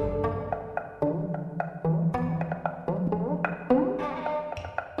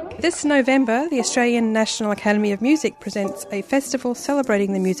 This November, the Australian National Academy of Music presents a festival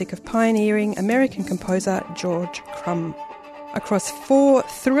celebrating the music of pioneering American composer George Crumb. Across 4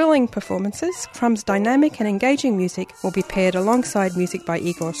 thrilling performances, Crumb's dynamic and engaging music will be paired alongside music by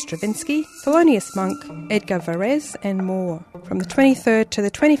Igor Stravinsky, Thelonious Monk, Edgar Varese and more, from the 23rd to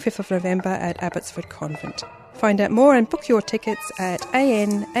the 25th of November at Abbotsford Convent. Find out more and book your tickets at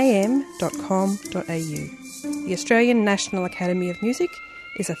anam.com.au. The Australian National Academy of Music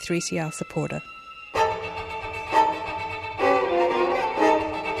is a 3CR supporter.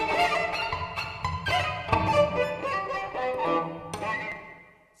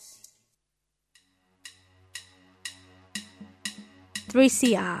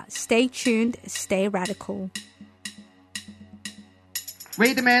 "3CR, stay tuned, stay radical."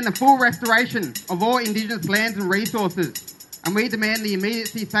 We demand the full restoration of all Indigenous lands and resources, and we demand the immediate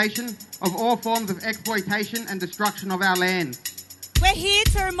cessation of all forms of exploitation and destruction of our land. We're here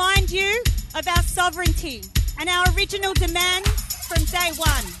to remind you of our sovereignty and our original demands from day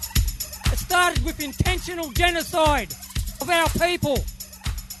one. It started with intentional genocide of our people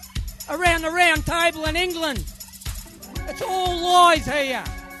around the Round Table in England. It's all lies here.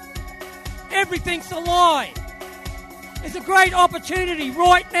 Everything's a lie. There's a great opportunity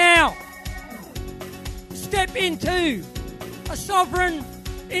right now to step into a sovereign,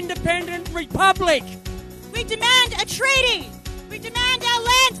 independent republic. We demand a treaty. We demand our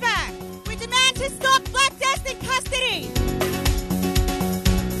lands back. We demand to stop Black Death in custody.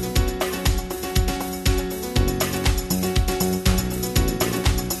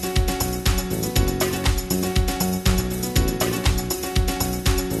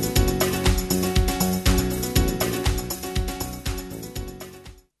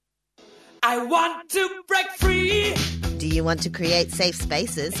 I want to break free. Do you want to create safe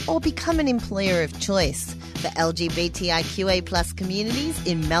spaces or become an employer of choice for LGBTIQA+ communities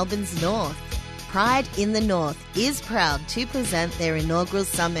in Melbourne's North? Pride in the North is proud to present their inaugural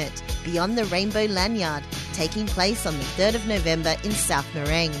summit, Beyond the Rainbow Lanyard, taking place on the 3rd of November in South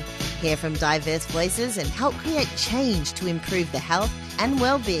Morang. Hear from diverse voices and help create change to improve the health and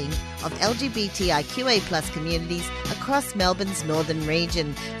well-being of LGBTIQA+ communities across Melbourne's northern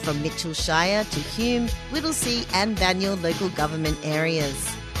region, from Mitchell Shire to Hume, Whittlesea and Banyule local government areas.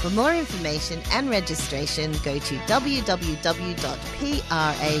 For more information and registration, go to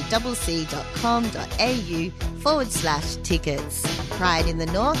www.pracc.com.au/tickets. Pride in the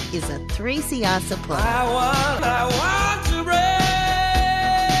North is a 3CR support. I want to break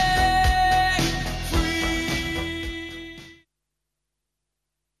free.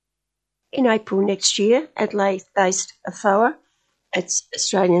 In April next year, Adelaide-based AFOA, its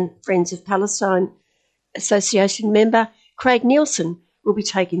Australian Friends of Palestine Association member, Craig Nielsen, will be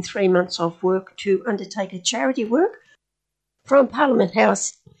taking 3 months off work to undertake a charity work from Parliament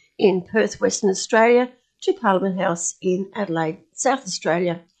House in Perth, Western Australia, to Parliament House in Adelaide, South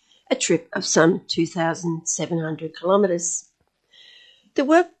Australia, a trip of some 2,700 kilometres. The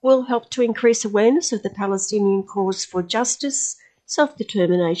work will help to increase awareness of the Palestinian cause for justice,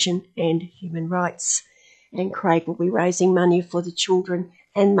 self-determination and human rights. And Craig will be raising money for the children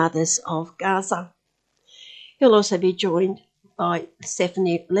and mothers of Gaza. He'll also be joined by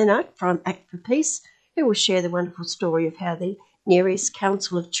Stephanie Leonard from Act for Peace, who will share the wonderful story of how the Near East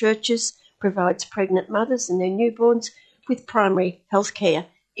Council of Churches provides pregnant mothers and their newborns with primary health care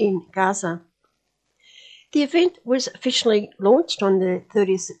in Gaza. The event was officially launched on the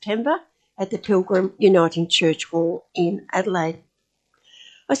 30th September at the Pilgrim Uniting Church Hall in Adelaide.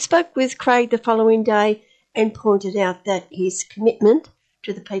 I spoke with Craig the following day and pointed out that his commitment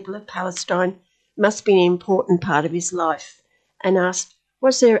to the people of Palestine must be an important part of his life, and asked,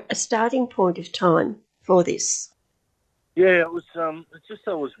 was there a starting point of time for this? Yeah, it was just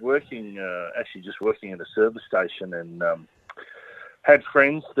I was working, just working at a service station, and had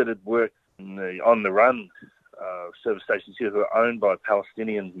friends that had worked in the on-the-run service stations here who were owned by a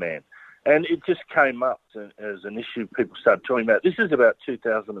Palestinian man. And it just came up as an issue people started talking about. This is about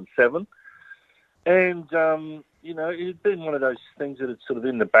 2007. And, it had been one of those things that had sort of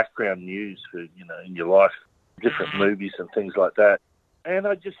in the background news for, in your life, different movies and things like that. And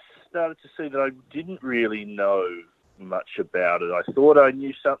I just started to see that I didn't really know much about it. I thought I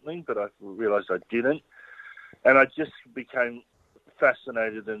knew something, but I realised I didn't. And I just became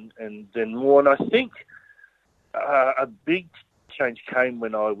fascinated and then more. And I think a big change came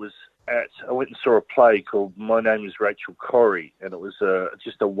when I went and saw a play called My Name is Rachel Corrie, and it was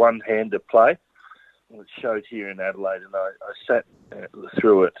just a one-hander play. It showed here in Adelaide, and I sat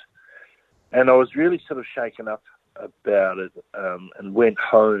through it, and I was really sort of shaken up about it, and went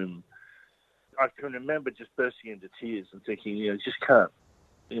home. I can remember just bursting into tears and thinking, just can't,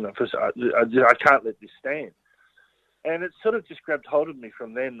 I can't let this stand. And it sort of just grabbed hold of me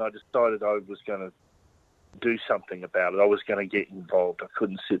from then. I decided I was going to do something about it. I was going to get involved. I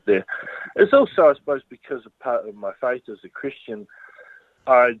couldn't sit there. It's also, I suppose, because of part of my faith as a Christian,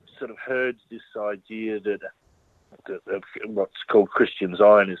 I sort of heard this idea that what's called Christian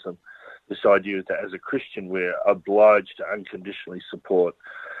Zionism, this idea that as a Christian we're obliged to unconditionally support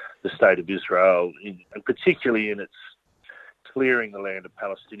the state of Israel, and particularly in its clearing the land of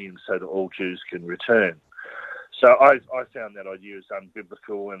Palestinians so that all Jews can return. So I found that idea as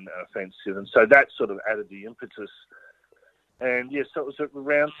unbiblical and offensive, and so that sort of added the impetus. And yes, so it was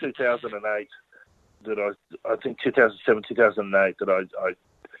around 2008 that I think 2007, 2008 that I,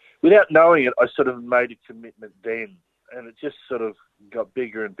 without knowing it, I sort of made a commitment then, and it just sort of got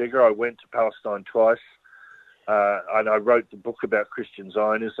bigger and bigger. I went to Palestine twice, and I wrote the book about Christian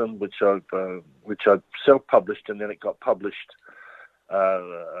Zionism, which I self-published, and then it got published.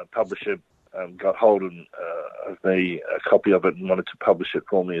 A publisher got hold of me a copy of it and wanted to publish it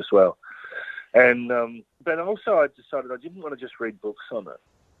for me as well. And but also I decided I didn't want to just read books on it.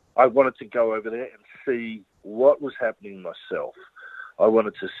 I wanted to go over there and see what was happening myself. I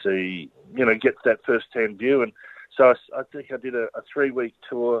wanted to see, get that first-hand view. And so I think I did a 3-week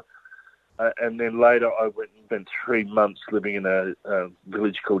tour, and then later I went and spent 3 months living in a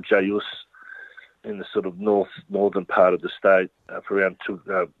village called Jayus in the sort of northern part of the state for around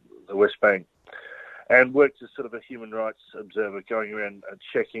the West Bank, and worked as sort of a human rights observer, going around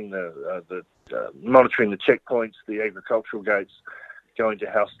checking monitoring the checkpoints, the agricultural gates, going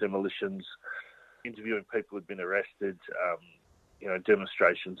to house demolitions, interviewing people who'd been arrested,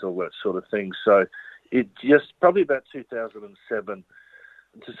 demonstrations, all that sort of thing. So it just probably about 2007.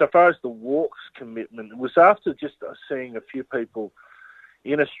 So far as the walks commitment, it was after just seeing a few people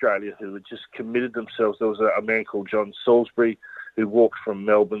in Australia who had just committed themselves. There was a man called John Salisbury who walked from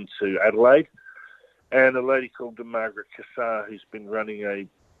Melbourne to Adelaide, and a lady called Margaret Kassar who's been running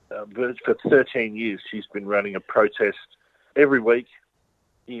for 13 years. She's been running a protest every week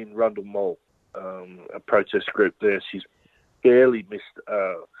in Rundle Mall, a protest group there. She's barely missed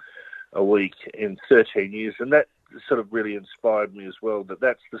a week in 13 years, and that sort of really inspired me as well,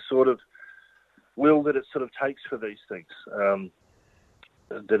 that's the sort of will that it sort of takes for these things.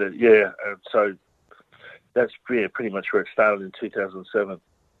 So that's pretty much where it started in 2007.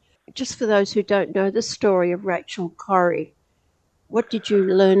 Just for those who don't know the story of Rachel Corrie, what did you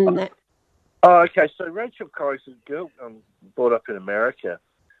learn in that? Oh, okay. So Rachel Corrie's a girl brought up in America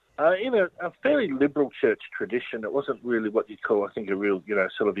in a fairly liberal church tradition. It wasn't really what you'd call, I think, a real,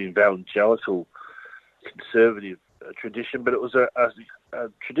 sort of evangelical conservative tradition, but it was a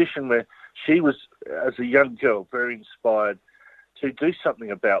tradition where she was, as a young girl, very inspired to do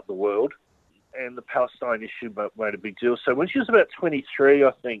something about the world, and the Palestine issue made a big deal. So when she was about 23,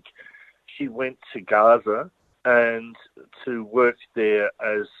 I think, she went to Gaza and to work there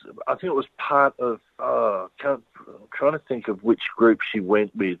as, I think it was part of, I'm trying to think of which group she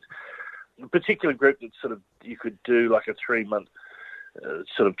went with. A particular group that sort of, you could do like a 3-month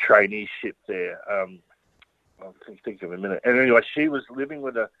sort of traineeship there. I'll think of a minute. And anyway, she was living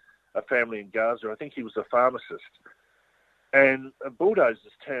with a family in Gaza. I think he was a pharmacist. And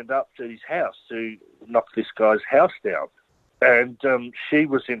bulldozers turned up to his house to knock this guy's house down. And she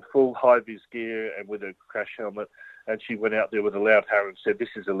was in full high-vis gear and with a crash helmet, and she went out there with a loud hammer and said, "This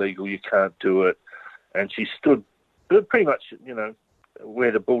is illegal, you can't do it." And she stood pretty much,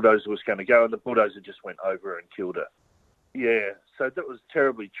 where the bulldozer was going to go, and the bulldozer just went over her and killed her. Yeah, so that was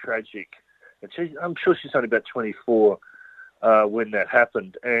terribly tragic. And I'm sure she's only about 24 when that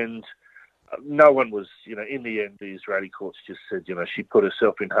happened. And no one was, in the end, the Israeli courts just said, she put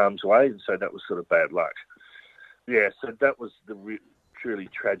herself in harm's way, and so that was sort of bad luck. Yeah, so that was the truly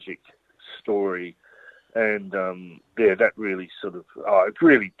tragic story. And, that really it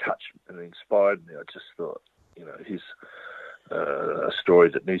really touched and inspired me. I just thought, he's a story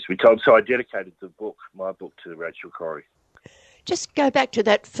that needs to be told. So I dedicated my book to Rachel Corrie. Just go back to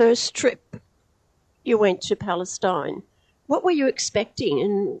that first trip you went to Palestine. What were you expecting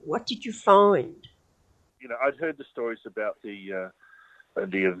and what did you find? I'd heard the stories about the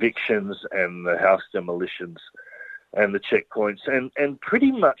evictions and the house demolitions and the checkpoints, and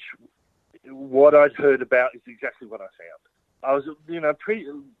pretty much what I'd heard about is exactly what I found. I was, a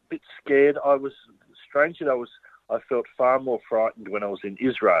bit scared. I was strange that I felt far more frightened when I was in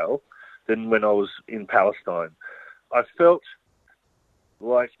Israel than when I was in Palestine. I felt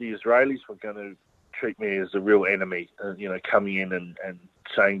like the Israelis were going to treat me as a real enemy, coming in and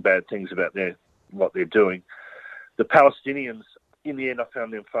saying bad things about what they're doing. The Palestinians, in the end, I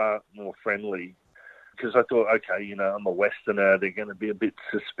found them far more friendly because I thought, okay, I'm a Westerner, they're going to be a bit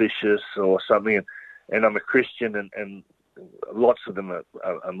suspicious or something, and I'm a Christian, and lots of them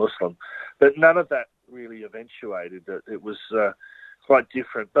are Muslim. But none of that really eventuated. It was quite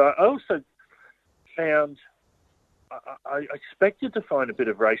different. But I also found, I expected to find a bit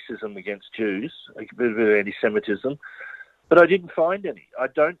of racism against Jews, a bit of anti-Semitism, but I didn't find any. I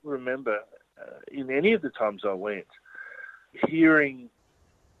don't remember in any of the times I went hearing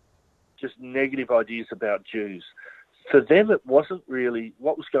just negative ideas about Jews. For them, it wasn't really,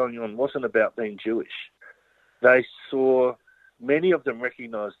 what was going on wasn't about being Jewish. They saw, many of them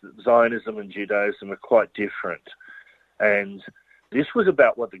recognized that Zionism and Judaism are quite different. And this was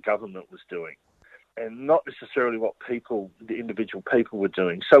about what the government was doing and not necessarily what the individual people were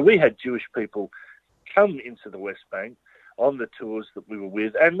doing. So we had Jewish people come into the West Bank on the tours that we were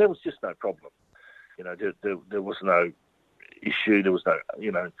with, and there was just no problem. There was no issue. There was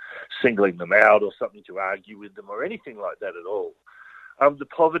no, singling them out or something to argue with them or anything like that at all. The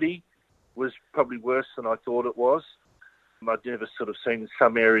poverty was probably worse than I thought it was. I'd never sort of seen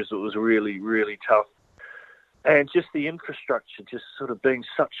some areas that was really, really tough. And just the infrastructure just sort of being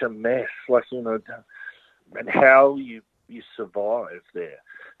such a mess, and how you survive there.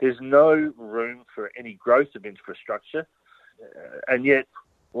 There's no room for any growth of infrastructure, and yet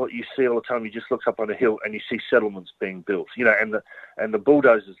what you see all the time, you just look up on a hill and you see settlements being built, and the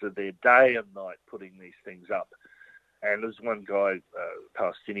bulldozers are there day and night putting these things up. And there's one guy,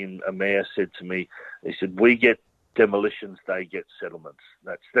 Palestinian, a mayor, said to me, he said, "We get demolitions, they get settlements."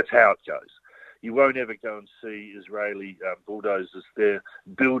 That's how it goes. You won't ever go and see Israeli bulldozers there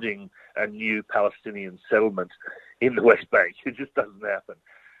building a new Palestinian settlement in the West Bank. It just doesn't happen.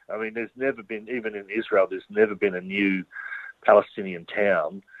 I mean, there's never been, even in Israel, there's never been a new Palestinian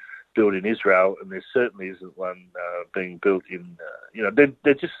town built in Israel, and there certainly isn't one being built in,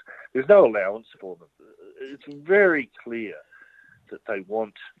 there's no allowance for them. It's very clear that they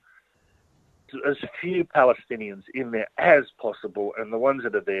want as few Palestinians in there as possible, and the ones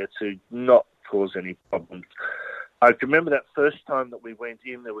that are there to not cause any problems. I can remember that first time that we went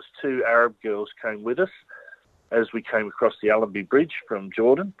in, there was 2 Arab girls came with us as we came across the Allenby Bridge from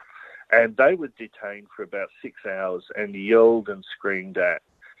Jordan, and they were detained for about 6 hours and yelled and screamed at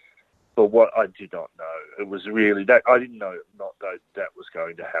for what I did not know. It was really that I didn't know that was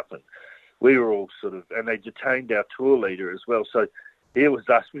going to happen. We were all and they detained our tour leader as well. So here was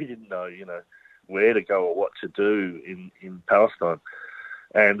us. We didn't know, where to go or what to do in Palestine,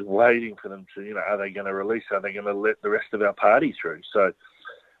 and waiting for them to, are they going to release? Are they going to let the rest of our party through? So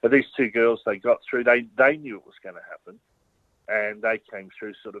these 2 girls, they got through. They knew it was going to happen. And they came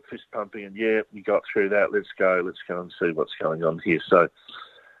through sort of fist pumping and, yeah, we got through that. Let's go and see what's going on here. So,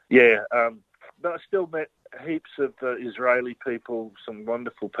 yeah, but I still met heaps of Israeli people, some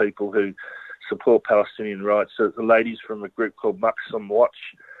wonderful people who support Palestinian rights. So the ladies from a group called Maxim Watch,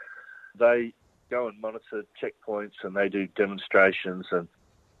 they go and monitor checkpoints and they do demonstrations. And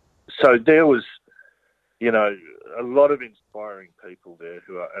so there was, a lot of inspiring people there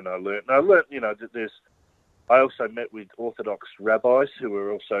and I learned, that I also met with Orthodox rabbis who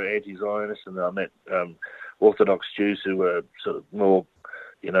were also anti-Zionist, and I met Orthodox Jews who were sort of more,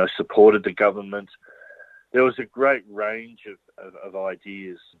 supported the government. there was a great range of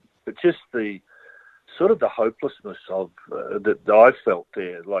ideas, but just the sort of the hopelessness of that I felt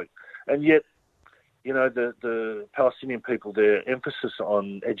there, and yet, the Palestinian people, their emphasis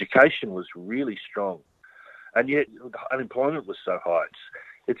on education was really strong, and yet the unemployment was so high.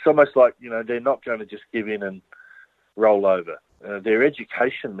 It's almost like, they're not going to just give in and roll over. Their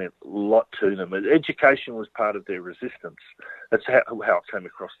education meant a lot to them. Education was part of their resistance. That's how it came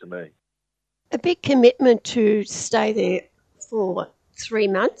across to me. A big commitment to stay there for 3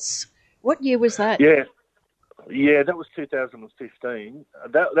 months. What year was that? Yeah, that was 2015.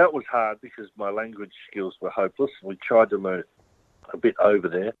 That was hard because my language skills were hopeless. We tried to learn a bit over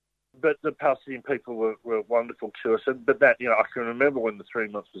there. But the Palestinian people were wonderful to us. But I can remember when the 3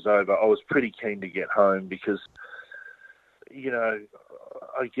 months was over, I was pretty keen to get home because,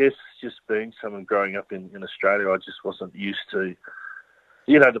 I guess just being someone growing up in Australia, I just wasn't used to,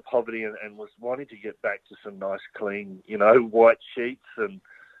 the poverty and was wanting to get back to some nice, clean, white sheets and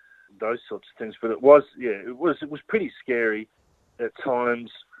those sorts of things. But it was pretty scary at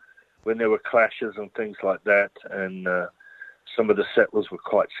times when there were clashes and things like that, and some of the settlers were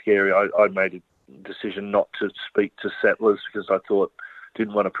quite scary. I made a decision not to speak to settlers because I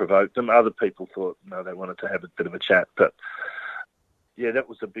didn't want to provoke them. Other people thought, no, they wanted to have a bit of a chat. But yeah, that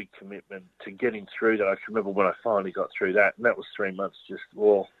was a big commitment to getting through that. I can remember when I finally got through that, and that was 3 months just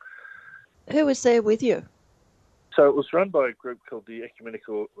war. Who was there with you? So it was run by a group called the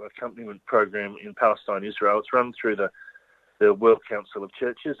Ecumenical Accompaniment Program in Palestine, Israel. It's run through the World Council of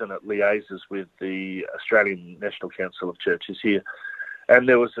Churches, and it liaises with the Australian National Council of Churches here. And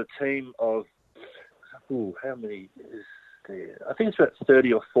there was a team of, how many is there? I think it's about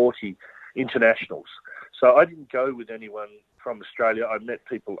 30 or 40 internationals. So I didn't go with anyone from Australia. I met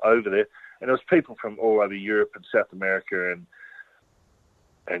people over there, and there was people from all over Europe and South America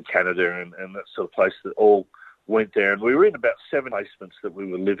and Canada and that sort of place that all went there. And we were in about 7 basements that we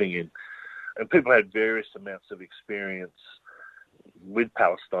were living in, and people had various amounts of experience with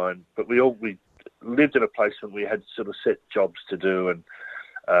Palestine, but we lived in a placement. We had sort of set jobs to do, and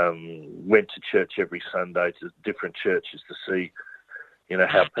went to church every Sunday to different churches to see,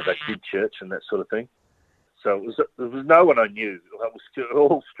 how they did church and that sort of thing. So there was no one I knew. It was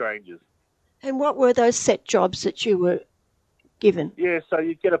all strangers. And what were those set jobs that you were given? Yeah, so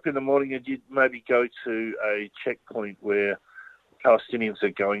you'd get up in the morning and you'd maybe go to a checkpoint where Palestinians are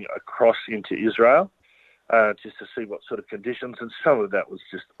going across into Israel, just to see what sort of conditions, and some of that was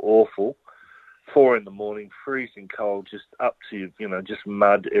just awful. 4 a.m, freezing cold, just up to, just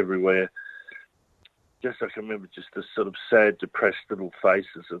mud everywhere. Just I can remember just the sort of sad, depressed little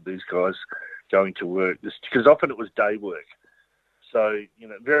faces of these guys going to work, because often it was day work. So,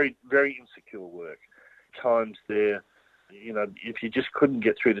 very, very insecure work. Times there, if you just couldn't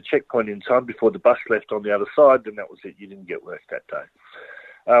get through the checkpoint in time before the bus left on the other side, then that was it. You didn't get work that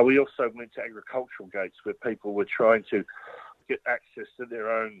day. We also went to agricultural gates where people were trying to get access to their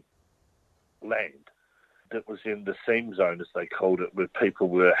own land that was in the seam zone, as they called it, where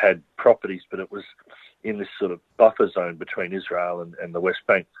people had properties, but it was in this sort of buffer zone between Israel and the West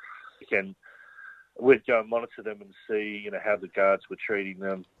Bank. And we'd go and monitor them and see, how the guards were treating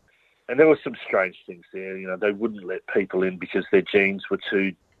them. And there were some strange things there. They wouldn't let people in because their jeans were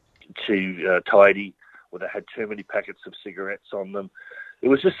too tidy, or they had too many packets of cigarettes on them. It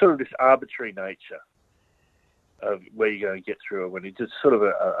was just sort of this arbitrary nature of where you're going to get through it, when it's just sort of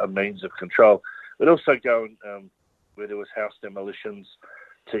a means of control. But also go where there was house demolitions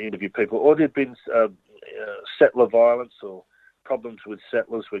to interview people, or there'd been settler violence or problems with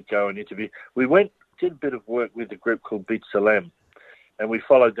settlers. We'd go and interview. We did a bit of work with a group called B'Tselem, and we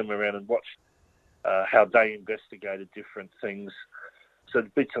followed them around and watched how they investigated different things. So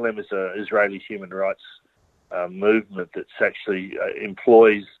B'Tselem is an Israeli human rights movement that's actually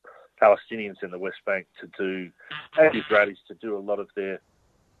employs Palestinians in the West Bank and Israelis to do a lot of their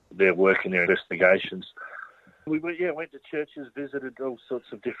work and their investigations. We went to churches, visited all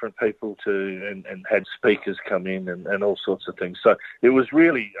sorts of different people and had speakers come in and all sorts of things. So it was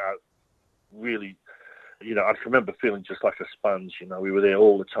really, really, I can remember feeling just like a sponge. We were there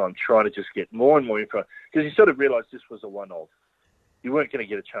all the time trying to just get more and more info, because you sort of realised this was a one-off. You weren't going to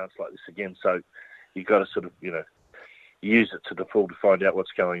get a chance like this again, so you got to sort of, use it to the full to find out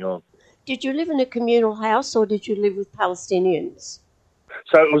what's going on. Did you live in a communal house, or did you live with Palestinians?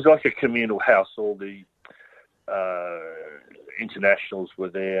 So it was like a communal house. All the internationals were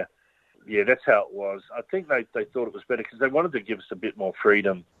there. Yeah, that's how it was. I think they thought it was better because they wanted to give us a bit more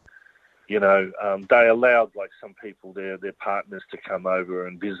freedom. They allowed some people their partners to come over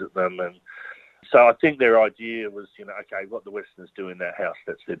and visit them, and so I think their idea was, okay, what the Westerners do in that house,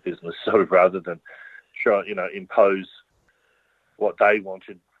 that's their business, sort of, rather than try, impose what they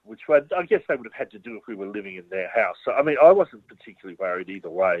wanted, which I guess they would have had to do if we were living in their house. So, I mean, I wasn't particularly worried either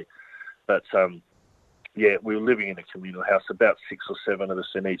way, but, we were living in a communal house, about 6 or 7 of us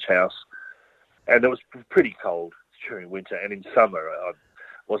in each house, and it was pretty cold during winter, and in summer, I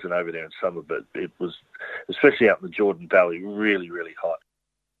wasn't over there in summer, but it was, especially out in the Jordan Valley, really, really hot.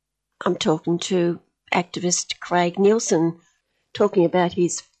 I'm talking to activist Craig Nielsen, talking about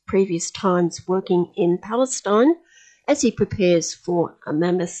his previous times working in Palestine as he prepares for a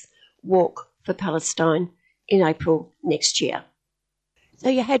mammoth walk for Palestine in April next year. So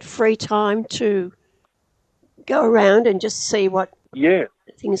you had free time to go around and just see what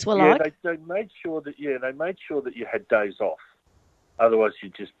things were like? They made sure that you had days off. Otherwise,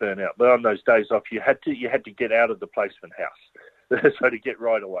 you'd just burn out. But on those days off, you had to get out of the placement house, so to get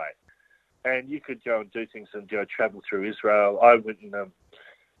right away. And you could go and do things and travel through Israel. I went and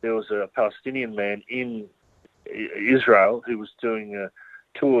there was a Palestinian man in Israel who was doing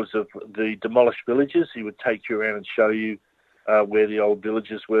tours of the demolished villages. He would take you around and show you where the old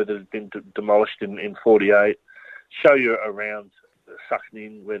villages were that had been demolished in 48, show you around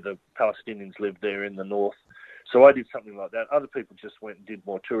Sukhnin, where the Palestinians lived there in the north. So I did something like that. Other people just went and did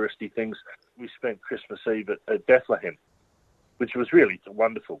more touristy things. We spent Christmas Eve at Bethlehem, which was really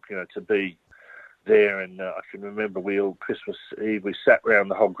wonderful, to be there. And I can remember Christmas Eve, we sat around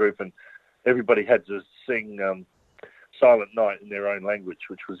the whole group and everybody had to sing Silent Night in their own language,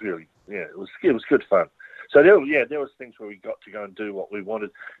 which was really, it was good fun. So there was things where we got to go and do what we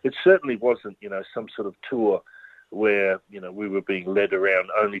wanted. It certainly wasn't, some sort of tour where, we were being led around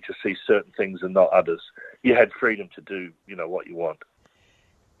only to see certain things and not others. You had freedom to do, what you want.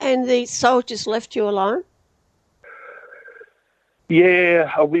 And the soldiers left you alone?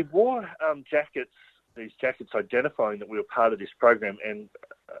 Yeah, we wore these jackets identifying that we were part of this program, and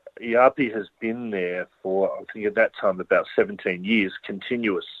EAPI has been there for, I think at that time, about 17 years,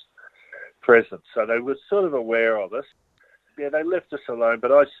 continuous presence. So they were sort of aware of us. Yeah, they left us alone,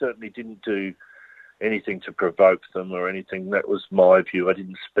 but I certainly didn't do anything to provoke them or anything. That was my view. I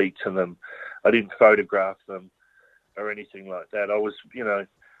didn't speak to them. I didn't photograph them or anything like that. I was,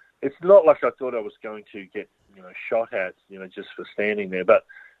 it's not like I thought I was going to get, shot at, just for standing there, but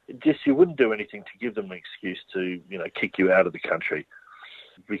just you wouldn't do anything to give them an excuse to, kick you out of the country,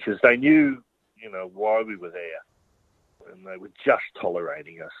 because they knew, why we were there, and they were just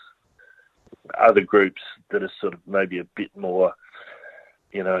tolerating us. Other groups that are sort of maybe a bit more,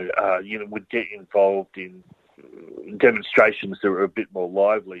 would get involved in demonstrations that were a bit more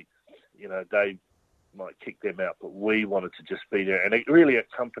lively, they might kick them out, but we wanted to just be there and really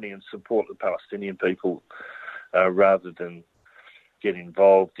accompany and support the Palestinian people rather than get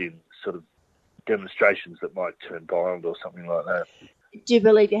involved in sort of demonstrations that might turn violent or something like that. Do you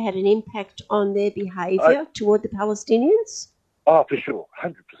believe you had an impact on their behaviour toward the Palestinians? Oh, for sure,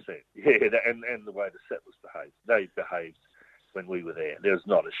 100%. Yeah, and the way the settlers behaved. They behaved when we were there. There was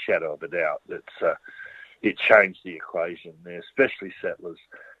not a shadow of a doubt that it changed the equation there, especially settlers.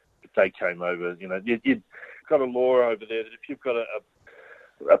 If they came over, you've got a law over there that if you've got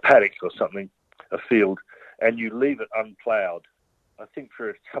a paddock or something, a field, and you leave it unploughed, I think for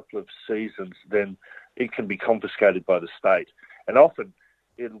a couple of seasons, then it can be confiscated by the state. And often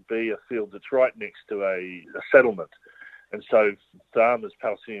it'll be a field that's right next to a settlement. And so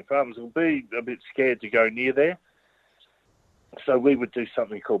Palestinian farmers, will be a bit scared to go near there. So we would do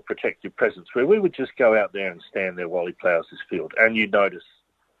something called protective presence, where we would just go out there and stand there while he ploughs his field. And you notice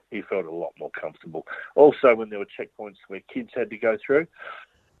he felt a lot more comfortable. Also, when there were checkpoints where kids had to go through,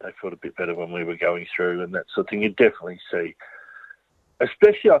 they felt a bit better when we were going through and that sort of thing. You definitely see,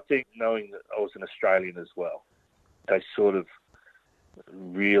 especially I think knowing that I was an Australian as well, they sort of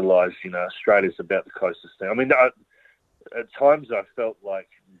realised, Australia's about the closest thing. I mean, at times I felt like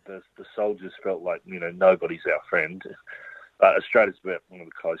the soldiers felt like, nobody's our friend. Australia's about one of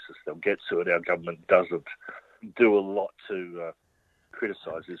the closest they'll get to it. Our government doesn't do a lot to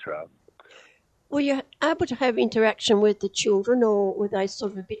criticise Israel. Were you able to have interaction with the children, or were they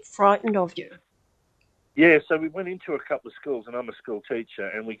sort of a bit frightened of you? Yeah, so we went into a couple of schools, and I'm a school teacher,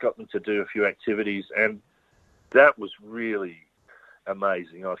 and we got them to do a few activities, and that was really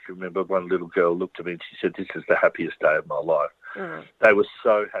amazing. I can remember one little girl looked at me and she said, "This is the happiest day of my life." Mm. They were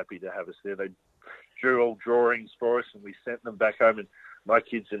so happy to have us there. They drew all drawings for us, and we sent them back home, and my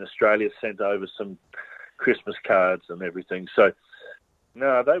kids in Australia sent over some Christmas cards and everything. So,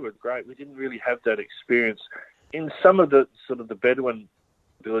 no, they were great. We didn't really have that experience. In some of the sort of the Bedouin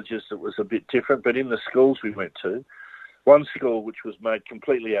villages, it was a bit different, but in the schools we went to, one school which was made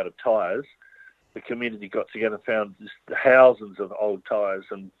completely out of tyres, the community got together and found just thousands of old tyres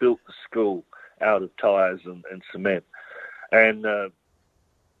and built the school out of tyres and cement. And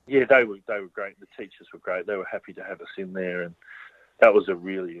they were great. The teachers were great. They were happy to have us in there, and that was a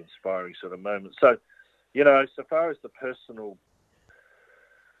really inspiring sort of moment. So, so far as the personal,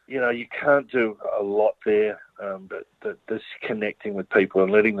 you can't do a lot there, but this connecting with people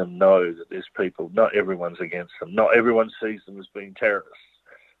and letting them know that there's people, not everyone's against them. Not everyone sees them as being terrorists.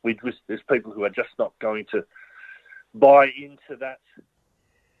 There's people who are just not going to buy into that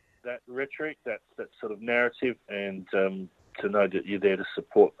rhetoric, that sort of narrative, and to know that you're there to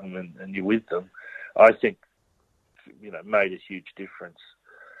support them and you're with them, I think, made a huge difference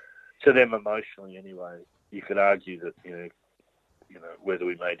to them emotionally anyway. You could argue that, whether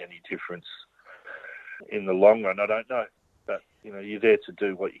we made any difference in the long run, I don't know. But, you're there to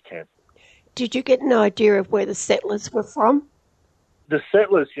do what you can. Did you get an idea of where the settlers were from? The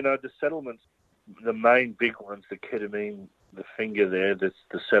settlers, the settlements, the main big ones, the Ketamine, the Finger there, the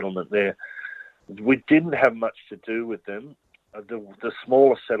settlement there, we didn't have much to do with them. The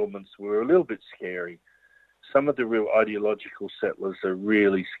smaller settlements were a little bit scary. Some of the real ideological settlers are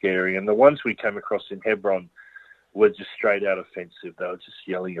really scary, and the ones we came across in Hebron were just straight out offensive. They were just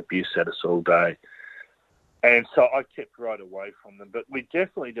yelling abuse at us all day. And so I kept right away from them. But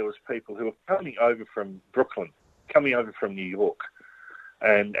there was people who were coming over from Brooklyn, coming over from New York,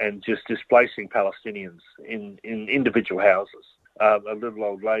 and just displacing Palestinians in individual houses. A little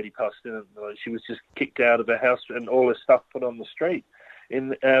old lady, Palestinian, she was just kicked out of her house and all her stuff put on the street,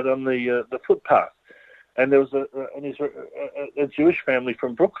 out on the footpath. And there was a Jewish family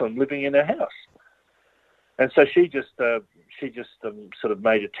from Brooklyn living in her house. And so she just sort of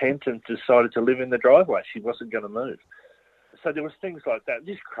made a tent and decided to live in the driveway. She wasn't going to move. So there was things like that,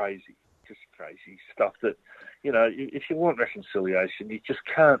 just crazy stuff that, if you want reconciliation, you just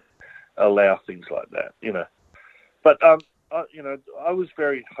can't allow things like that, But, I was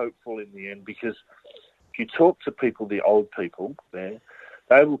very hopeful in the end, because if you talk to people, the old people there,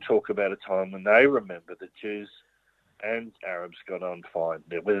 they will talk about a time when they remember that Jews and Arabs got on fine,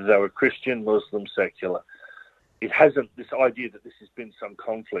 whether they were Christian, Muslim, secular. It hasn't, this idea that this has been some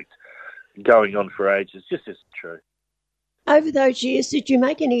conflict going on for ages, just isn't true. Over those years, did you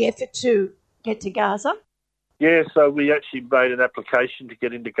make any effort to get to Gaza? Yeah, so we actually made an application to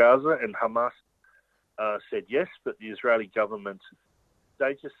get into Gaza, and Hamas said yes, but the Israeli government,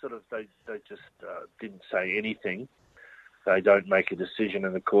 they just didn't say anything. They don't make a decision,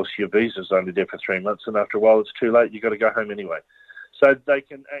 and of course your visa's only there for 3 months, and after a while it's too late, you've got to go home anyway. So they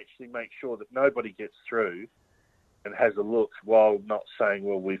can actually make sure that nobody gets through and has a look, while not saying,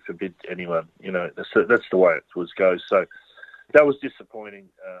 well, we forbid anyone. That's the way it goes. So that was disappointing,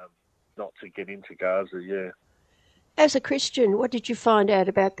 not to get into Gaza, yeah. As a Christian, what did you find out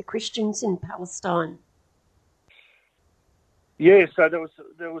about the Christians in Palestine? Yeah, so there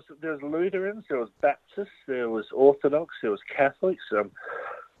was Lutherans, there was Baptists, there was Orthodox, there was Catholics.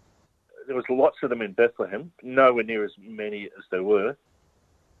 There was lots of them in Bethlehem, nowhere near as many as there were.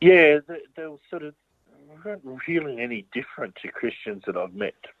 Yeah, they were sort of weren't feeling any different to Christians that I've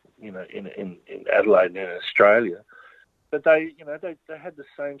met, in Adelaide and in Australia. But they had the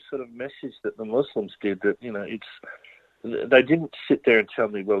same sort of message that the Muslims did. That they didn't sit there and tell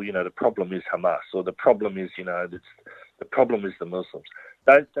me, well, the problem is Hamas, or the problem is, the problem is the Muslims.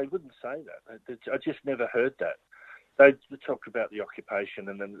 They wouldn't say that. I just never heard that. They talked about the occupation,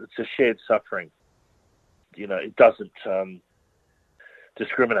 and then it's a shared suffering. It doesn't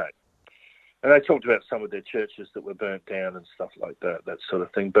discriminate. And they talked about some of their churches that were burnt down and stuff like that sort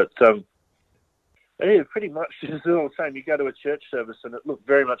of thing. But yeah, pretty much it's all the same. You go to a church service and it looked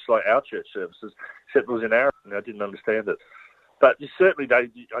very much like our church services, except it was in Arabic, and I didn't understand it. But certainly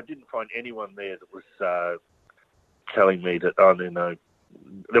I didn't find anyone there that was telling me that,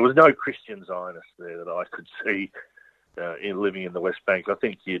 there was no Christian Zionists there that I could see living in the West Bank. I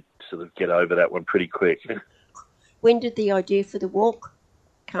think you'd sort of get over that one pretty quick. When did the idea for the walk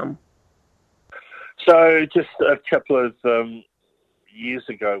come? So just a couple of years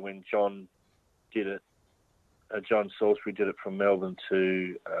ago, when John did it, John Salisbury did it from Melbourne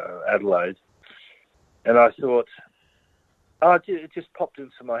to Adelaide, and I thought, it just popped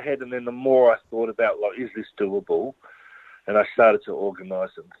into my head, and then the more I thought about, is this doable? And I started to organise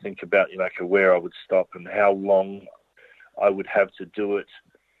and think about, where I would stop and how long I would have to do it,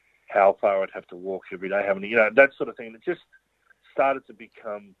 how far I'd have to walk every day, how many, that sort of thing. It just started to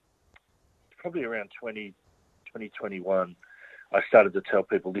become, probably around 2021, I started to tell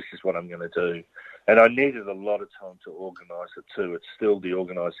people this is what I'm going to do. And I needed a lot of time to organise it too. The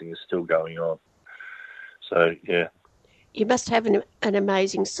organising is still going on. So, yeah. You must have an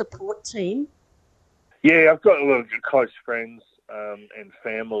amazing support team. Yeah, I've got a lot of close friends. and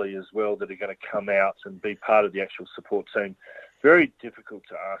family as well that are going to come out and be part of the actual support team. Very difficult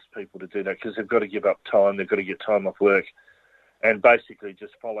to ask people to do that because they've got to give up time, they've got to get time off work and basically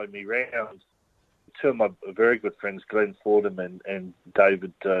just follow me around. Two of my very good friends, Glenn Fordham and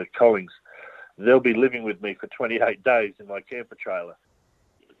David Collings, they'll be living with me for 28 days in my camper trailer,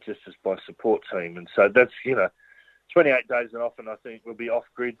 just as my support team. And so that's, 28 days, and often I think we'll be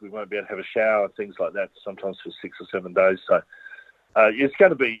off-grid. We won't be able to have a shower, things like that, sometimes for 6 or 7 days. So it's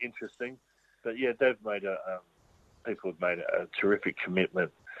going to be interesting. But, yeah, people have made a terrific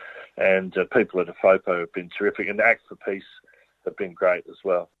commitment, and people at AFOPO have been terrific, and the Act for Peace have been great as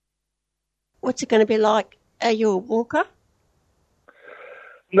well. What's it going to be like? Are you a walker?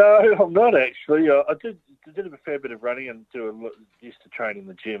 No, I'm not actually. I did a fair bit of running and used to train in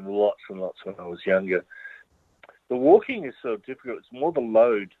the gym lots and lots when I was younger. The walking is so difficult. It's more the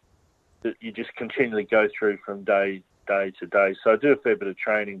load that you just continually go through from day to day. So I do a fair bit of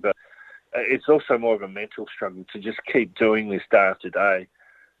training, but it's also more of a mental struggle to just keep doing this day after day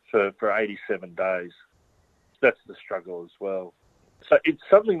for 87 days. That's the struggle as well. So it's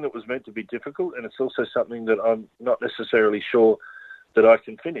something that was meant to be difficult, and it's also something that I'm not necessarily sure that I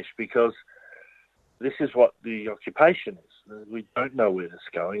can finish because this is what the occupation is. We don't know where it's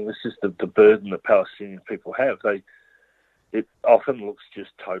going. This is the burden that Palestinian people have. It often looks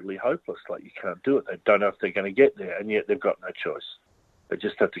just totally hopeless, like you can't do it. They don't know if they're going to get there, and yet they've got no choice. They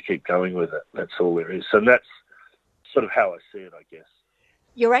just have to keep going with it. That's all there is. And that's sort of how I see it, I guess.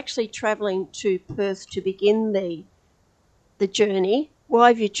 You're actually travelling to Perth to begin the journey. Why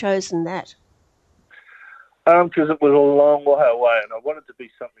have you chosen that? Because it was a long way away, and I wanted to be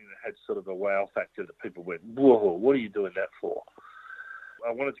something that had sort of a wow factor that people went, whoa, what are you doing that for?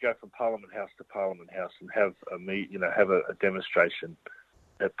 I wanted to go from Parliament House to Parliament House and have a demonstration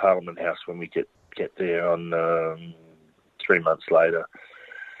at Parliament House when we get there on 3 months later,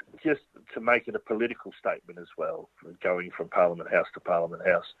 just to make it a political statement as well, going from Parliament House to Parliament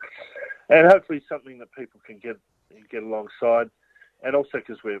House, and hopefully something that people can get alongside. And also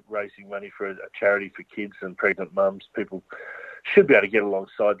because we're raising money for a charity for kids and pregnant mums, people should be able to get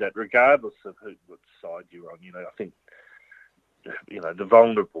alongside that regardless of what side you're on. I think, the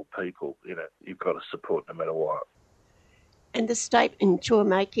vulnerable people, you've got to support no matter what. And the statement you're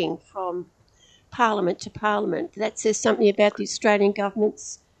making from Parliament to Parliament, that says something about the Australian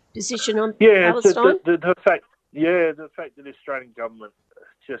government's position on Palestine? The fact that the Australian government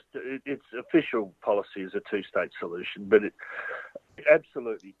its official policy is a two-state solution, but it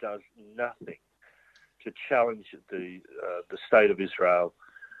absolutely does nothing to challenge the state of Israel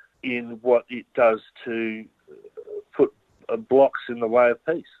in what it does to put blocks in the way of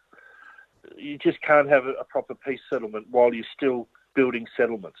peace. You just can't have a proper peace settlement while you're still building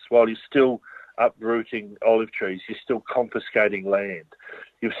settlements, while you're still uprooting olive trees, you're still confiscating land.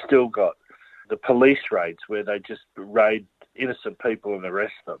 You've still got the police raids where they just raid innocent people and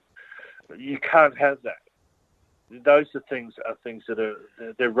arrest them. You can't have that. Those are things that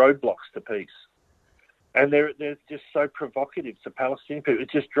they're roadblocks to peace, and they're just so provocative to Palestinian people. It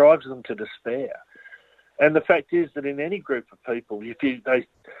just drives them to despair. And the fact is that in any group of people,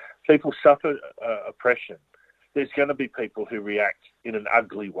 people suffer oppression, there's going to be people who react in an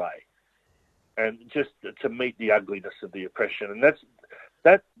ugly way, and just to meet the ugliness of the oppression, and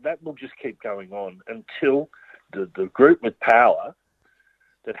that will just keep going on until the group with power,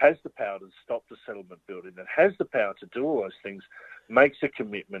 that has the power to stop the settlement building, that has the power to do all those things, makes a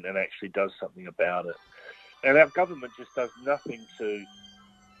commitment and actually does something about it. And our government just does nothing to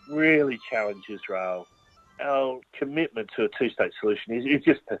really challenge Israel. Our commitment to a two-state solution is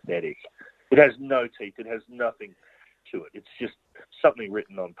just pathetic. It has no teeth. It has nothing to it. It's just something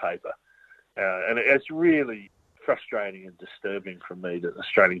written on paper. And it's really frustrating and disturbing for me that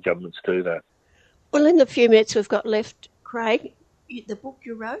Australian governments do that. Well, in the few minutes we've got left, Craig, the book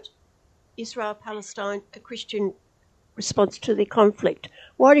you wrote, Israel, Palestine, A Christian Response to the Conflict.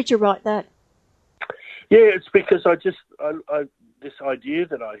 Why did you write that? Yeah, it's because I this idea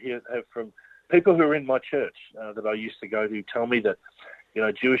that I have from people who are in my church that I used to go to tell me that,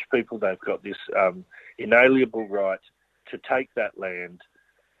 Jewish people, they've got this inalienable right to take that land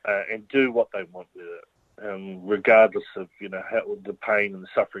and do what they want with it, regardless of, how the pain and the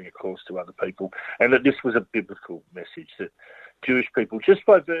suffering it caused to other people, and that this was a biblical message, that Jewish people, just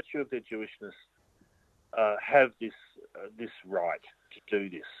by virtue of their Jewishness, have this right to do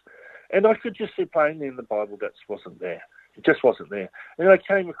this. And I could just see plainly in the Bible that wasn't there. It just wasn't there. And I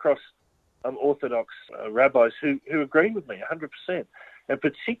came across Orthodox rabbis who agreed with me 100%, and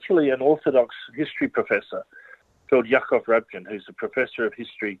particularly an Orthodox history professor called Yaakov Rabkin, who's a professor of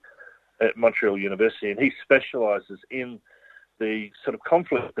history at Montreal University, and he specialises in the sort of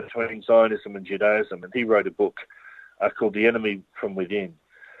conflict between Zionism and Judaism, and he wrote a book called The Enemy from Within.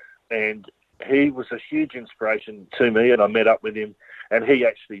 And he was a huge inspiration to me, and I met up with him, and he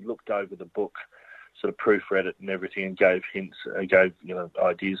actually looked over the book, sort of proofread it and everything, and gave hints, gave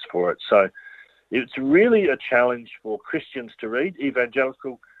ideas for it. So it's really a challenge for Christians to read,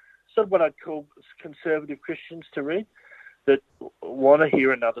 evangelical, sort of what I'd call conservative Christians to read, that want to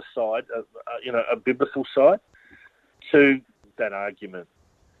hear another side, a biblical side to that argument.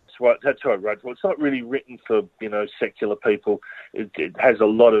 That's what I wrote for. It's not really written for, secular people. It has a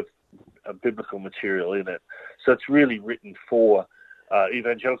lot of biblical material in it. So it's really written for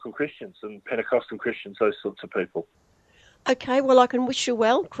evangelical Christians and Pentecostal Christians, those sorts of people. Okay, well, I can wish you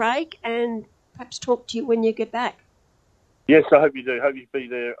well, Craig, and perhaps talk to you when you get back. Yes, I hope you do. Hope you be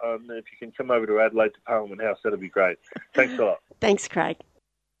there. If you can come over to Adelaide to Parliament House, that'd be great. Thanks a lot. Thanks, Craig.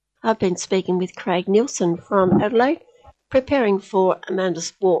 I've been speaking with Craig Nielsen from Adelaide, preparing for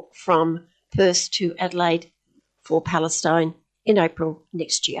Amanda's walk from Perth to Adelaide for Palestine in April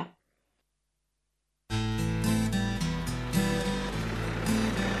next year.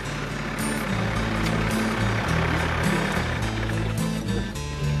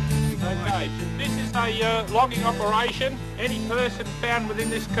 Okay, this is a logging operation. Any person found within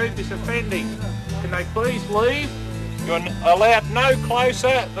this coop is offending. Can they please leave? You're allowed no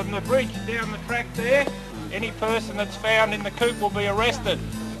closer than the bridge down the track there. Any person that's found in the coop will be arrested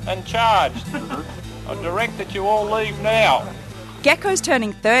and charged. I direct that you all leave now. Gecko's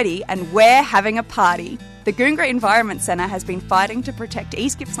turning 30 and we're having a party. The Goongra Environment Centre has been fighting to protect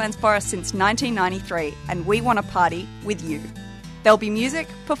East Gippsland's forest since 1993 and we want a party with you. There'll be music,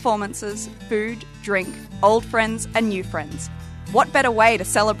 performances, food, drink, old friends and new friends. What better way to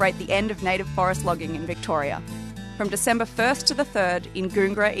celebrate the end of native forest logging in Victoria? From December 1st to the 3rd in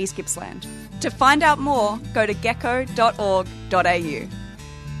Goongra, East Gippsland. To find out more, go to gecko.org.au.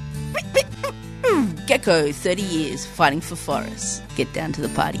 Gecko, 30 years fighting for forests. Get down to the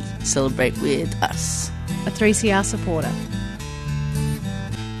party. Celebrate with us. A 3CR supporter.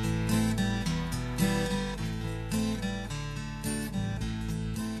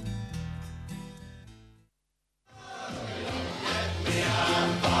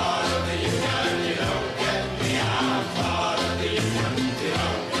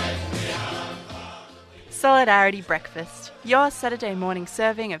 Solidarity Breakfast, your Saturday morning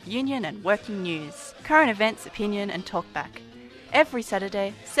serving of union and working news, current events, opinion and talkback. Every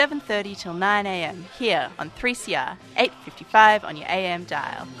Saturday, 7:30 till 9am, here on 3CR, 8:55 on your AM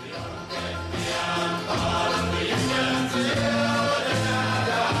dial.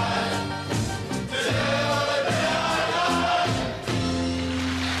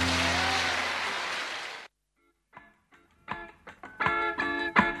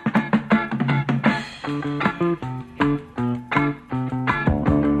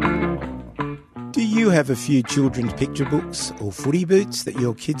 Do you have a few children's picture books or footy boots that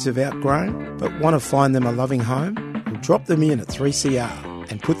your kids have outgrown but want to find them a loving home? Well, drop them in at 3CR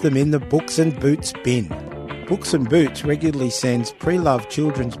and put them in the Books and Boots bin. Books and Boots regularly sends pre-loved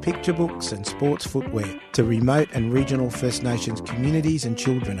children's picture books and sports footwear to remote and regional First Nations communities and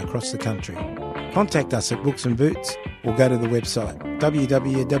children across the country. Contact us at Books and Boots or go to the website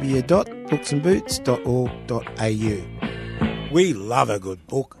www.booksandboots.org.au. We love a good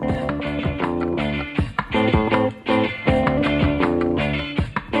book.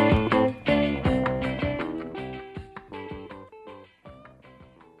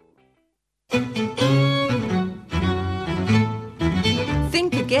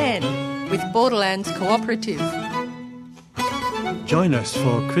 Think Again with Borderlands Cooperative. Join us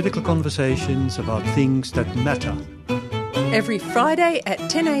for critical conversations about things that matter. Every Friday at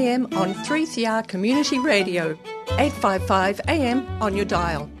 10 a.m. on 3CR Community Radio, 855 AM on your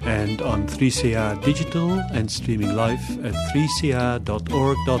dial. And on 3CR Digital and streaming live at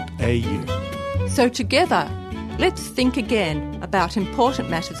 3cr.org.au. So together, let's think again about important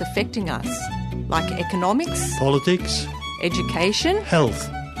matters affecting us, like economics, politics, education, health,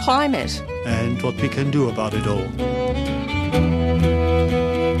 climate, and what we can do about it all.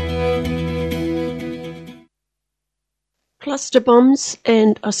 Cluster bombs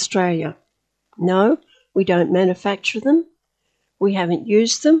and Australia. No, we don't manufacture them. We haven't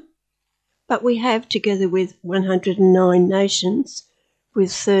used them. But we have, together with 109 nations,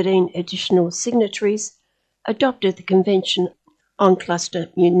 with 13 additional signatories, adopted the Convention on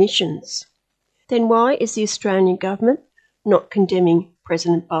Cluster Munitions. Then why is the Australian government not condemning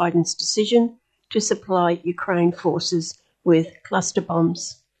President Biden's decision to supply Ukraine forces with cluster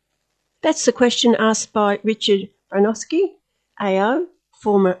bombs? That's the question asked by Richard Branowski, AO,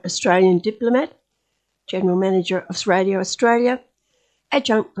 former Australian diplomat, General Manager of Radio Australia,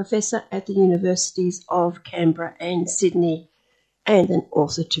 Adjunct Professor at the Universities of Canberra and Sydney, and an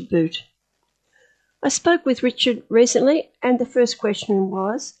author to boot. I spoke with Richard recently, and the first question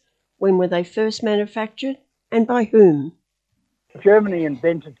was, when were they first manufactured and by whom? Germany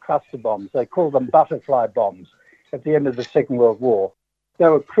invented cluster bombs. They called them butterfly bombs at the end of the Second World War. They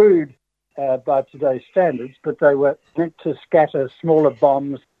were crude by today's standards, but they were meant to scatter smaller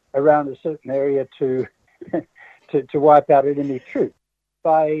bombs around a certain area to wipe out enemy troops.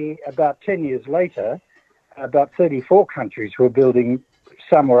 By about 10 years later, about 34 countries were building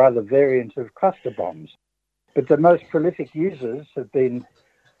some or other variant of cluster bombs. But the most prolific users have been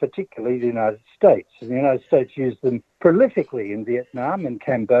particularly the United States. And the United States used them prolifically in Vietnam and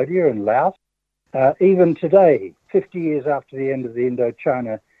Cambodia and Laos. Even today, 50 years after the end of the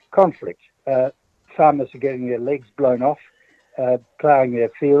Indochina conflict, farmers are getting their legs blown off, ploughing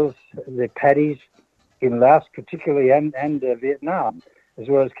their fields, their paddies in Laos particularly, and Vietnam, as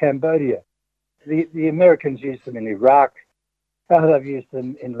well as Cambodia. The Americans used them in Iraq. They've used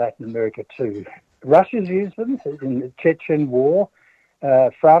them in Latin America too. Russia's used them in the Chechen War.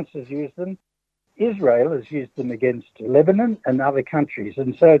 France has used them. Israel has used them against Lebanon and other countries.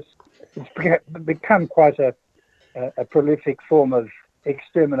 And so it's become quite a prolific form of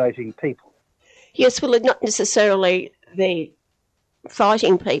exterminating people. Yes, well, it's not necessarily the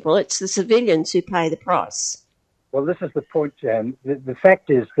fighting people, it's the civilians who pay the price. Well, this is the point, Jan. The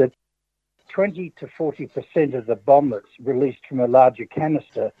fact is that 20 to 40% of the bomb that's released from a larger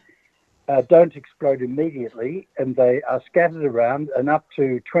canister don't explode immediately, and they are scattered around, and up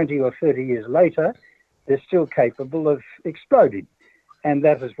to 20 or 30 years later, they're still capable of exploding. And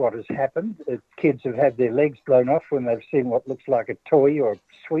that is what has happened. Kids have had their legs blown off when they've seen what looks like a toy or a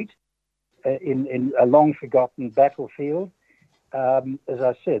sweet in a long-forgotten battlefield. As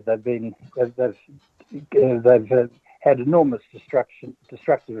I said, they've had enormous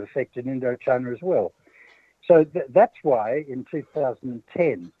destructive effect in Indochina as well. So that's why in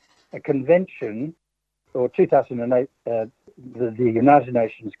 2010, a convention, or 2008, the United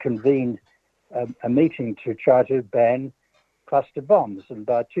Nations convened a meeting to try to ban cluster bombs. And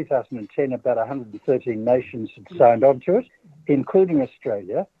by 2010, about 113 nations had signed on to it, including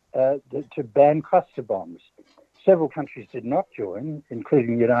Australia, to ban cluster bombs. Several countries did not join,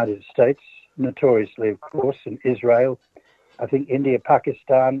 including the United States, notoriously, of course, and Israel. I think India,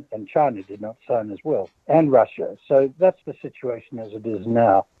 Pakistan, and China did not sign as well, and Russia. So that's the situation as it is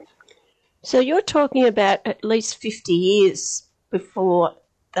now. So you're talking about at least 50 years before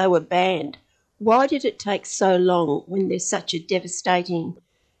they were banned. Why did it take so long when there's such a devastating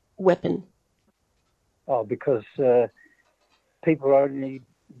weapon? Oh, because people are only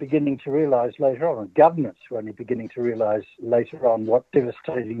beginning to realise later on, and governments were only beginning to realise later on what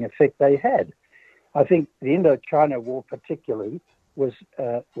devastating effect they had. I think the Indochina War particularly was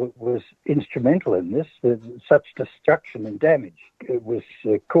instrumental in this. Such destruction and damage was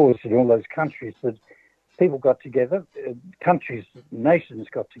caused in all those countries that people got together, nations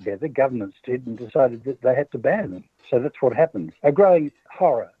got together, governments did, and decided that they had to ban them. So that's what happened. A growing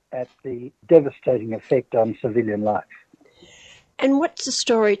horror at the devastating effect on civilian life. And what's the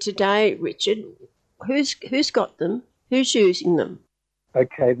story today, Richard? Who's got them? Who's using them?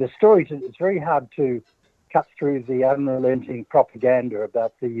 Okay, the story, it's very hard to cut through the unrelenting propaganda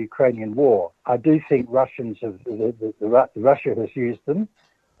about the Ukrainian war. I do think Russia has used them,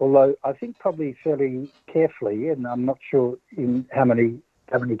 although I think probably fairly carefully, and I'm not sure in how many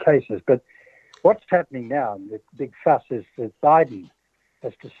cases. But what's happening now, the big fuss, is that Biden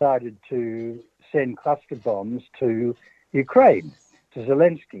has decided to send cluster bombs to Ukraine, to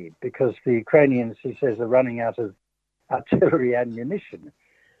Zelensky, because the Ukrainians, he says, are running out of artillery ammunition.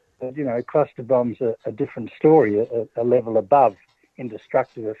 But, cluster bombs are a different story, a level above in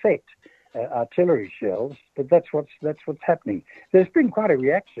destructive effect, artillery shells. But that's what's happening. There's been quite a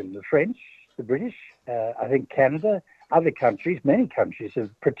reaction. The French, the British, I think Canada, other countries, many countries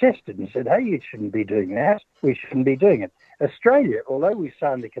have protested and said, hey, you shouldn't be doing that. We shouldn't be doing it. Australia, although we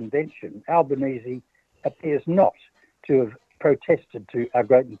signed the convention, Albanese appears not to have protested to our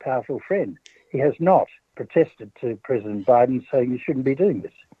great and powerful friend. He has not protested to President Biden saying you shouldn't be doing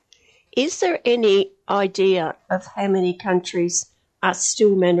this. Is there any idea of how many countries are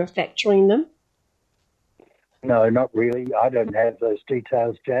still manufacturing them? No, not really. I don't have those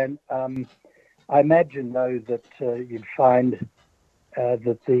details, Jan. I imagine, though, that you'd find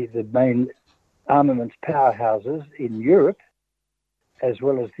that the main armaments powerhouses in Europe, as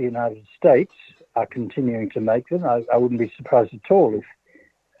well as the United States, are continuing to make them. I wouldn't be surprised at all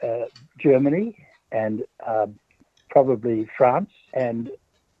if Germany and probably France and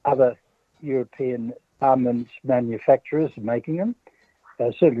other European armament manufacturers are making them.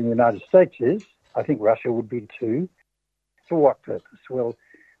 Certainly the United States is. I think Russia would be too. For what purpose? Well,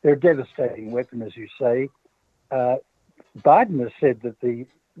 they're a devastating weapon, as you say. Biden has said that the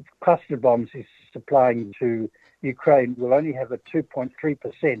cluster bombs he's supplying to Ukraine will only have a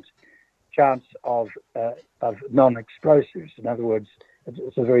 2.3% chance of non-explosives. In other words,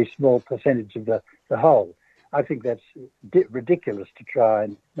 it's a very small percentage of the whole. I think that's ridiculous to try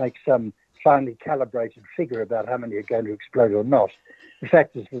and make some finely calibrated figure about how many are going to explode or not. The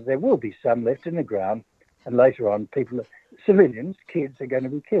fact is that there will be some left in the ground, and later on, civilians, kids, are going to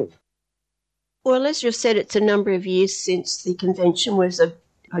be killed. Well, as you said, it's a number of years since the convention was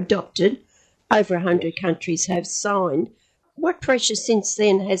adopted. Over 100 countries have signed. What pressure since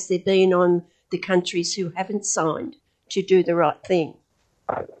then has there been on the countries who haven't signed to do the right thing?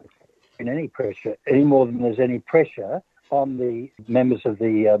 Any pressure, any more than there's any pressure on the members of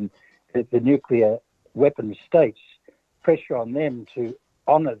the nuclear weapons states, pressure on them to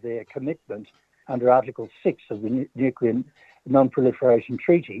honour their commitment under Article 6 of the Nuclear Non-Proliferation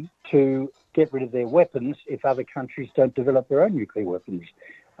Treaty to get rid of their weapons if other countries don't develop their own nuclear weapons.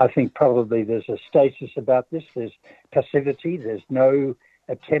 I think probably there's a stasis about this. There's passivity. There's no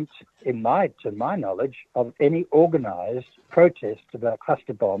attempt, to my knowledge, of any organised protest about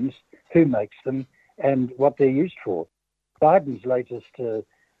cluster bombs, who makes them and what they're used for. Biden's latest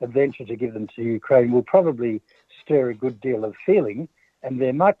adventure to give them to Ukraine will probably stir a good deal of feeling, and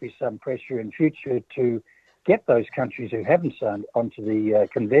there might be some pressure in future to get those countries who haven't signed onto the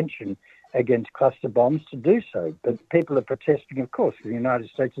convention against cluster bombs to do so. But people are protesting, of course, in the United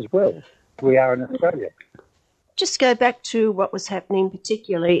States as well. We are in Australia. Just go back to what was happening,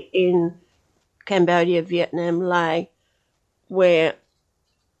 particularly in Cambodia, Vietnam, Laos, where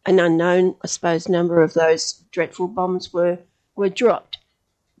an unknown, I suppose, number of those dreadful bombs were dropped.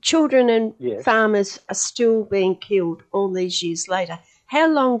 Children and farmers are still being killed all these years later. How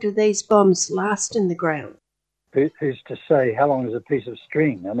long do these bombs last in the ground? Who's to say how long is a piece of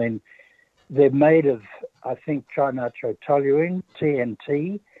string? I mean, they're made of, I think, trinitrotoluene,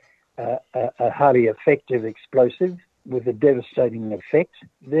 TNT, a highly effective explosive with a devastating effect.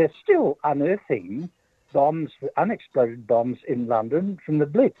 They're still unearthing bombs, unexploded bombs in London from the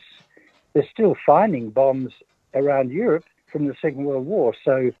Blitz. They're still finding bombs around Europe from the Second World War.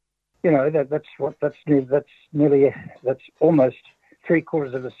 So, you know, that's almost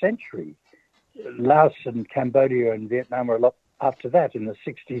 3/4 of a century. Laos and Cambodia and Vietnam were a lot after that, in the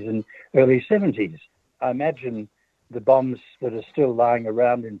 60s and early 70s. I imagine the bombs that are still lying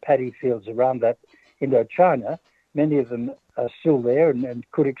around in paddy fields around that Indochina, many of them are still there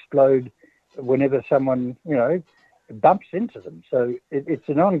and could explode whenever someone, bumps into them. So it's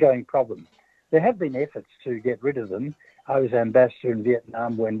an ongoing problem. There have been efforts to get rid of them. I was ambassador in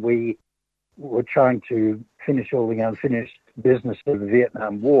Vietnam when we were trying to finish all the unfinished business of the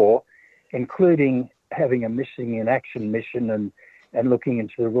Vietnam War, including having a missing in action mission and looking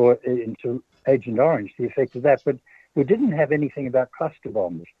into Agent Orange, the effect of that. But we didn't have anything about cluster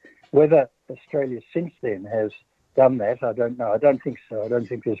bombs. Whether Australia since then has done that, I don't know. I don't think so. I don't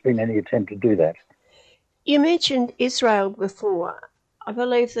think there's been any attempt to do that. You mentioned Israel before. I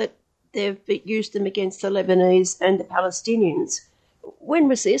believe that they've used them against the Lebanese and the Palestinians. When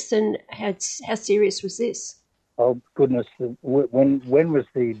was this, and how serious was this? Oh, goodness. When was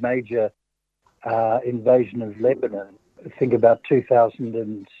the major invasion of Lebanon? I think about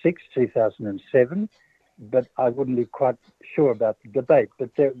 2006, 2007. But I wouldn't be quite sure about the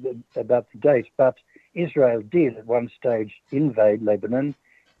date. But Israel did at one stage invade Lebanon,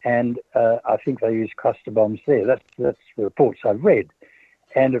 and I think they used cluster bombs there. That's the reports I've read.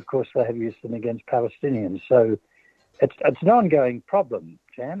 And, of course, they have used them against Palestinians. So it's an ongoing problem,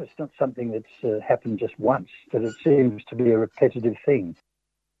 Jan. It's not something that's happened just once, but it seems to be a repetitive thing.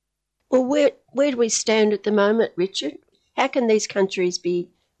 Well, where do we stand at the moment, Richard? How can these countries be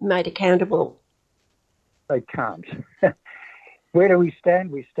made accountable? They can't. Where do we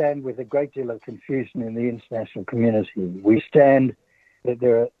stand? We stand with a great deal of confusion in the international community. We stand that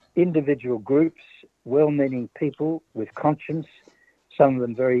there are individual groups, well-meaning people with conscience, some of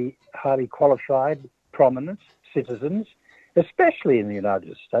them very highly qualified, prominent citizens, especially in the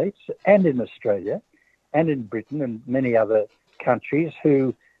United States and in Australia and in Britain and many other countries,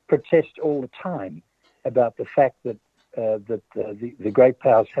 who protest all the time about the fact that the great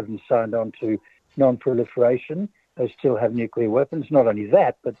powers haven't signed on to non-proliferation. They still have nuclear weapons. Not only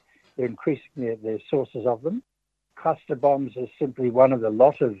that, but they're increasing their sources of them. Cluster bombs are simply one of a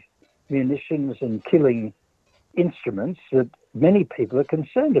lot of munitions and killing instruments that many people are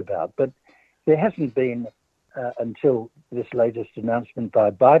concerned about. But there hasn't been, until this latest announcement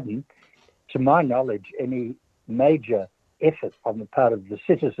by Biden, to my knowledge, any major effort on the part of the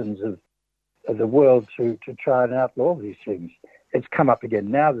citizens of the world to try and outlaw these things. It's come up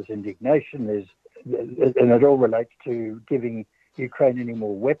again now. There's indignation. And it all relates to giving Ukraine any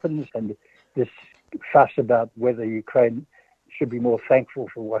more weapons and this fuss about whether Ukraine should be more thankful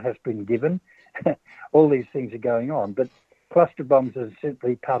for what has been given. All these things are going on. But cluster bombs are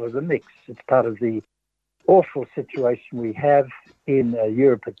simply part of the mix. It's part of the awful situation we have in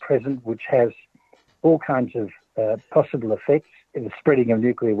Europe at present, which has all kinds of possible effects in the spreading of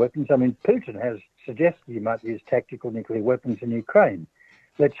nuclear weapons. I mean, Putin has suggested he might use tactical nuclear weapons in Ukraine.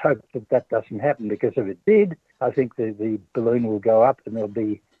 Let's hope that doesn't happen, because if it did, I think the balloon will go up and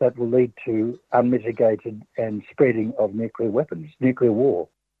that will lead to unmitigated and spreading of nuclear weapons, nuclear war.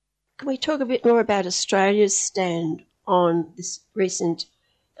 Can we talk a bit more about Australia's stand on this recent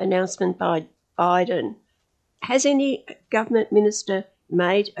announcement by Biden? Has any government minister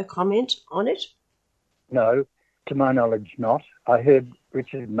made a comment on it? No, to my knowledge not. I heard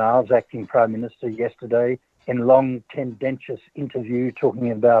Richard Marles, acting Prime Minister, yesterday in a long, tendentious interview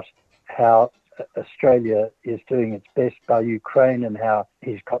talking about how Australia is doing its best by Ukraine and how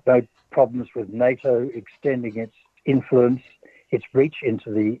he's got no problems with NATO extending its influence, its reach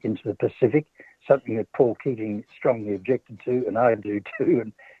into the Pacific, something that Paul Keating strongly objected to, and I do too,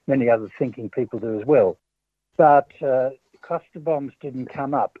 and many other thinking people do as well. But cluster bombs didn't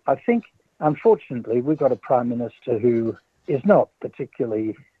come up. I think, unfortunately, we've got a Prime Minister who is not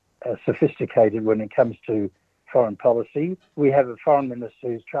particularly sophisticated when it comes to foreign policy. We have a Foreign Minister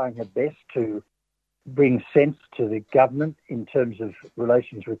who's trying her best to bring sense to the government in terms of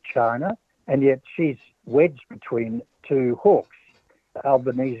relations with China, and yet she's wedged between two hawks.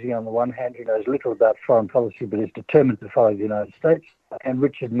 Albanese on the one hand, who knows little about foreign policy but is determined to follow the United States, and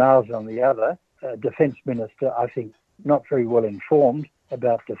Richard Marles on the other, Defence Minister, I think not very well informed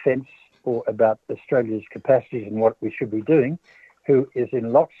about defence or about Australia's capacities and what we should be doing, who is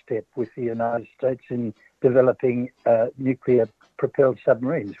in lockstep with the United States in developing nuclear-propelled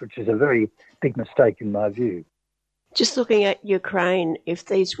submarines, which is a very big mistake in my view. Just looking at Ukraine, if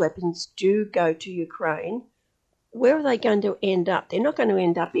these weapons do go to Ukraine, where are they going to end up? They're not going to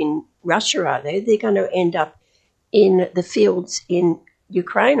end up in Russia, are they? They're going to end up in the fields in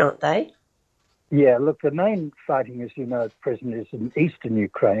Ukraine, aren't they? Yeah, look, the main fighting, as you know, at present is in eastern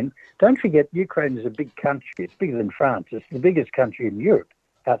Ukraine. Don't forget, Ukraine is a big country. It's bigger than France. It's the biggest country in Europe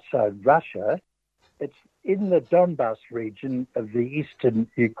outside Russia. It's in the Donbas region of the eastern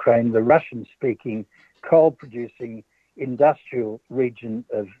Ukraine, the Russian-speaking, coal-producing industrial region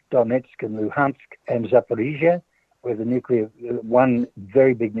of Donetsk and Luhansk and Zaporizhia, where one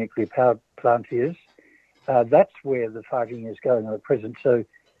very big nuclear power plant is. That's where the fighting is going on at present. So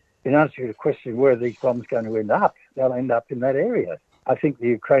in answer to the question, where are these bombs going to end up? They'll end up in that area. I think the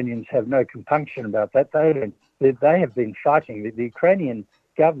Ukrainians have no compunction about that. They have been fighting. The Ukrainian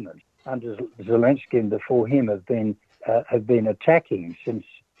government under Zelensky and before him have been attacking since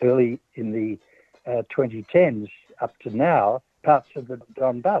early in the 2010s up to now parts of the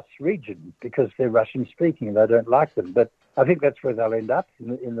Donbas region because they're Russian-speaking and they don't like them. But I think that's where they'll end up,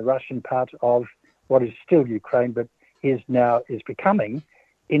 in the Russian part of what is still Ukraine, but is becoming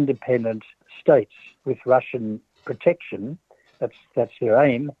independent states with Russian protection. That's their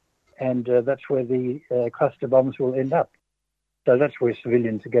aim, and that's where the cluster bombs will end up. So that's where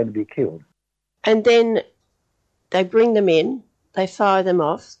civilians are going to be killed. And then they bring them in, they fire them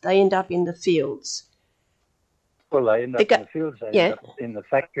off, they end up in the fields. Well, they end up in the fields, they end up in the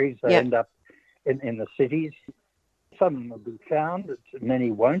factories, they end up in the cities. Some will be found,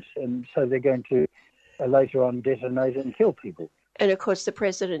 many won't, and so they're going to later on detonate and kill people. And, of course, the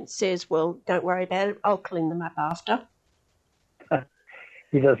President says, well, don't worry about it, I'll clean them up after.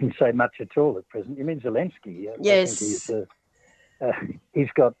 He doesn't say much at all at present. You mean Zelensky? Yes. I think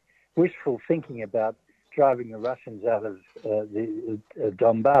he's got wishful thinking about driving the Russians out of the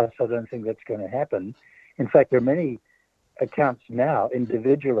Donbass. I don't think that's going to happen. In fact, there are many accounts now,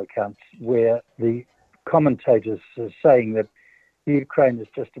 individual accounts, where the commentators are saying that Ukraine has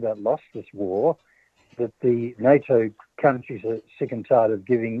just about lost this war, that the NATO countries are sick and tired of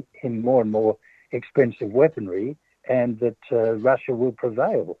giving him more and more expensive weaponry, and that Russia will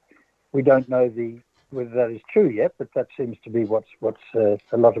prevail. We don't know whether that is true yet, but that seems to be what's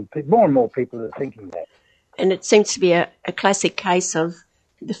a lot of people, more and more people are thinking that. And it seems to be a classic case of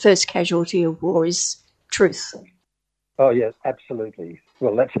the first casualty of war is truth. Oh yes, absolutely.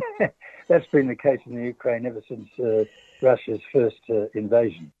 Well, that's been the case in the Ukraine ever since Russia's first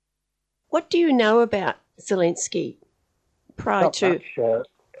invasion. What do you know about Zelensky prior Not to? Much.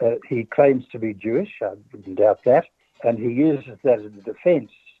 He claims to be Jewish. I wouldn't doubt that, and he uses that as a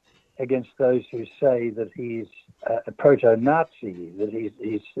defence against those who say that he's a proto-Nazi, that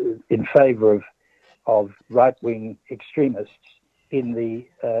he's in favour of right-wing extremists in the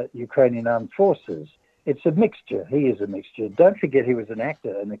Ukrainian armed forces. It's a mixture. He is a mixture. Don't forget he was an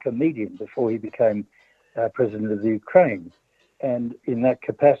actor and a comedian before he became president of the Ukraine. And in that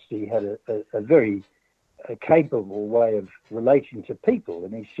capacity, he had a very capable way of relating to people,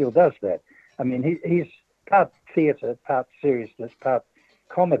 and he still does that. I mean, he's part theatre, part seriousness, part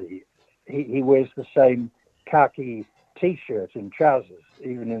comedy. He wears the same khaki T-shirt and trousers,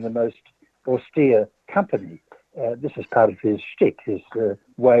 even in the most austere company. This is part of his shtick, his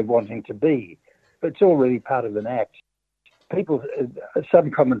way of wanting to be. But it's all really part of an act. People,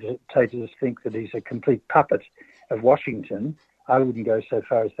 some commentators think that he's a complete puppet of Washington. I wouldn't go so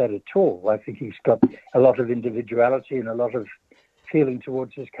far as that at all. I think he's got a lot of individuality and a lot of feeling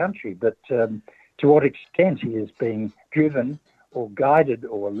towards his country. But to what extent he is being driven or guided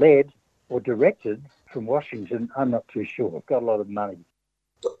or led or directed from Washington, I'm not too sure. I've got a lot of money.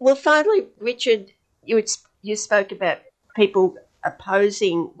 Well, finally, Richard, you spoke about people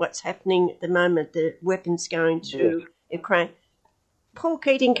opposing what's happening at the moment, the weapons going to Ukraine. Paul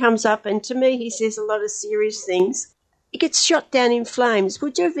Keating comes up, and to me he says a lot of serious things. He gets shot down in flames.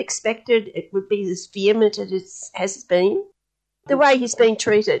 Would you have expected it would be as vehement as it has been? The way he's been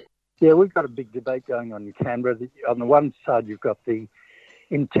treated. Yeah, we've got a big debate going on in Canberra. On the one side, you've got the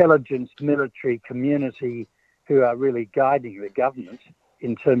intelligence military community who are really guiding the government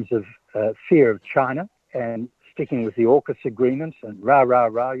in terms of fear of China and sticking with the AUKUS agreements and rah,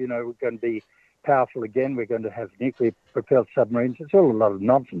 we're going to be powerful again, we're going to have nuclear-propelled submarines. It's all a lot of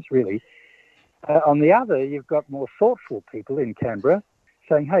nonsense, really. On the other, you've got more thoughtful people in Canberra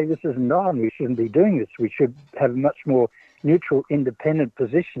saying, hey, this isn't on, we shouldn't be doing this, we should have a much more neutral, independent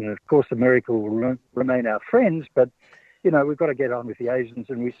position. And of course, America will remain our friends, but, we've got to get on with the Asians,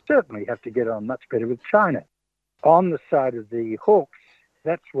 and we certainly have to get on much better with China. On the side of the Hawks,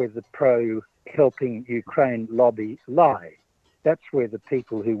 that's where the pro-helping Ukraine lobby lie. That's where the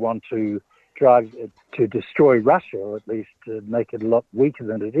people who want to drive to destroy Russia, or at least make it a lot weaker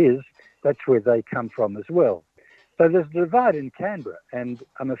than it is, that's where they come from as well. So there's a divide in Canberra, and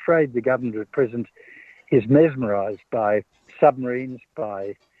I'm afraid the government at present is mesmerised by submarines,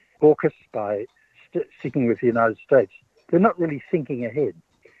 by AUKUS, by sticking with the United States. They're not really thinking ahead.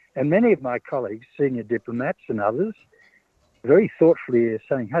 And many of my colleagues, senior diplomats and others, very thoughtfully are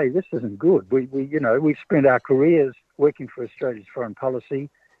saying, hey, this isn't good. We've spent our careers working for Australia's foreign policy.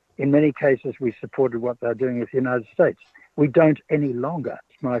 In many cases, we supported what they're doing with the United States. We don't any longer.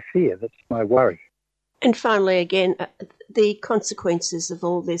 It's my fear. That's my worry. And finally, again, the consequences of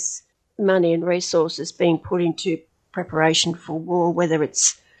all this money and resources being put into preparation for war, whether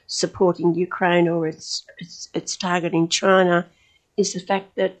it's supporting Ukraine or it's targeting China, is the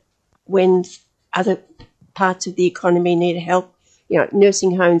fact that when other parts of the economy need help,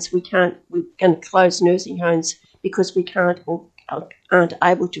 nursing homes, we're going to close nursing homes because we can't or aren't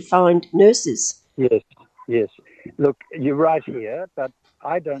able to find nurses. Yes. Look, you're right here, but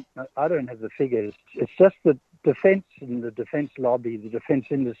I don't have the figures. It's just that defence and the defence lobby, the defence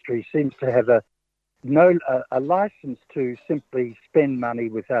industry seems to have a license to simply spend money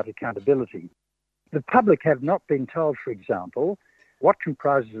without accountability. The public have not been told, for example, what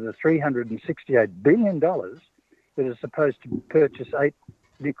comprises the $368 billion that is supposed to purchase 8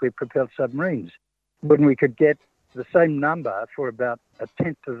 nuclear-propelled submarines, when we could get the same number for about a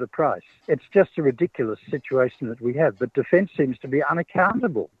tenth of the price. It's just a ridiculous situation that we have. But defence seems to be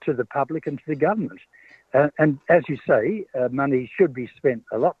unaccountable to the public and to the government. And as you say, money should be spent,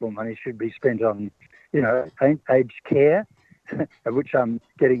 a lot more money should be spent on, aged care, which I'm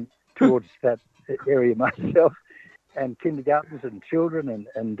getting towards that area myself, and kindergartens and children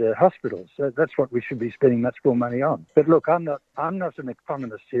and hospitals. So that's what we should be spending much more money on. But look, I'm not an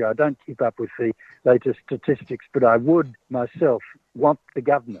economist here. I don't keep up with the latest statistics, but I would myself want the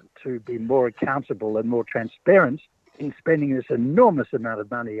government to be more accountable and more transparent in spending this enormous amount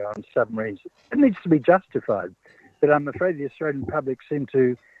of money on submarines. It needs to be justified. But I'm afraid the Australian public seem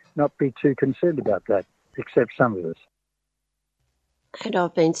to not be too concerned about that, except some of us. And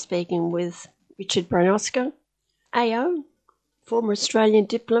I've been speaking with Richard Bronosco, AO, former Australian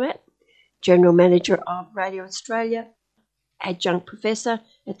diplomat, General Manager of Radio Australia, Adjunct Professor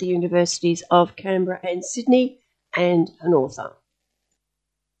at the Universities of Canberra and Sydney, and an author.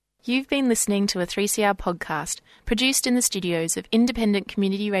 You've been listening to a 3CR podcast produced in the studios of independent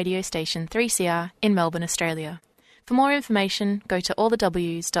community radio station 3CR in Melbourne, Australia. For more information, go to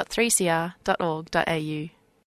allthews.3cr.org.au.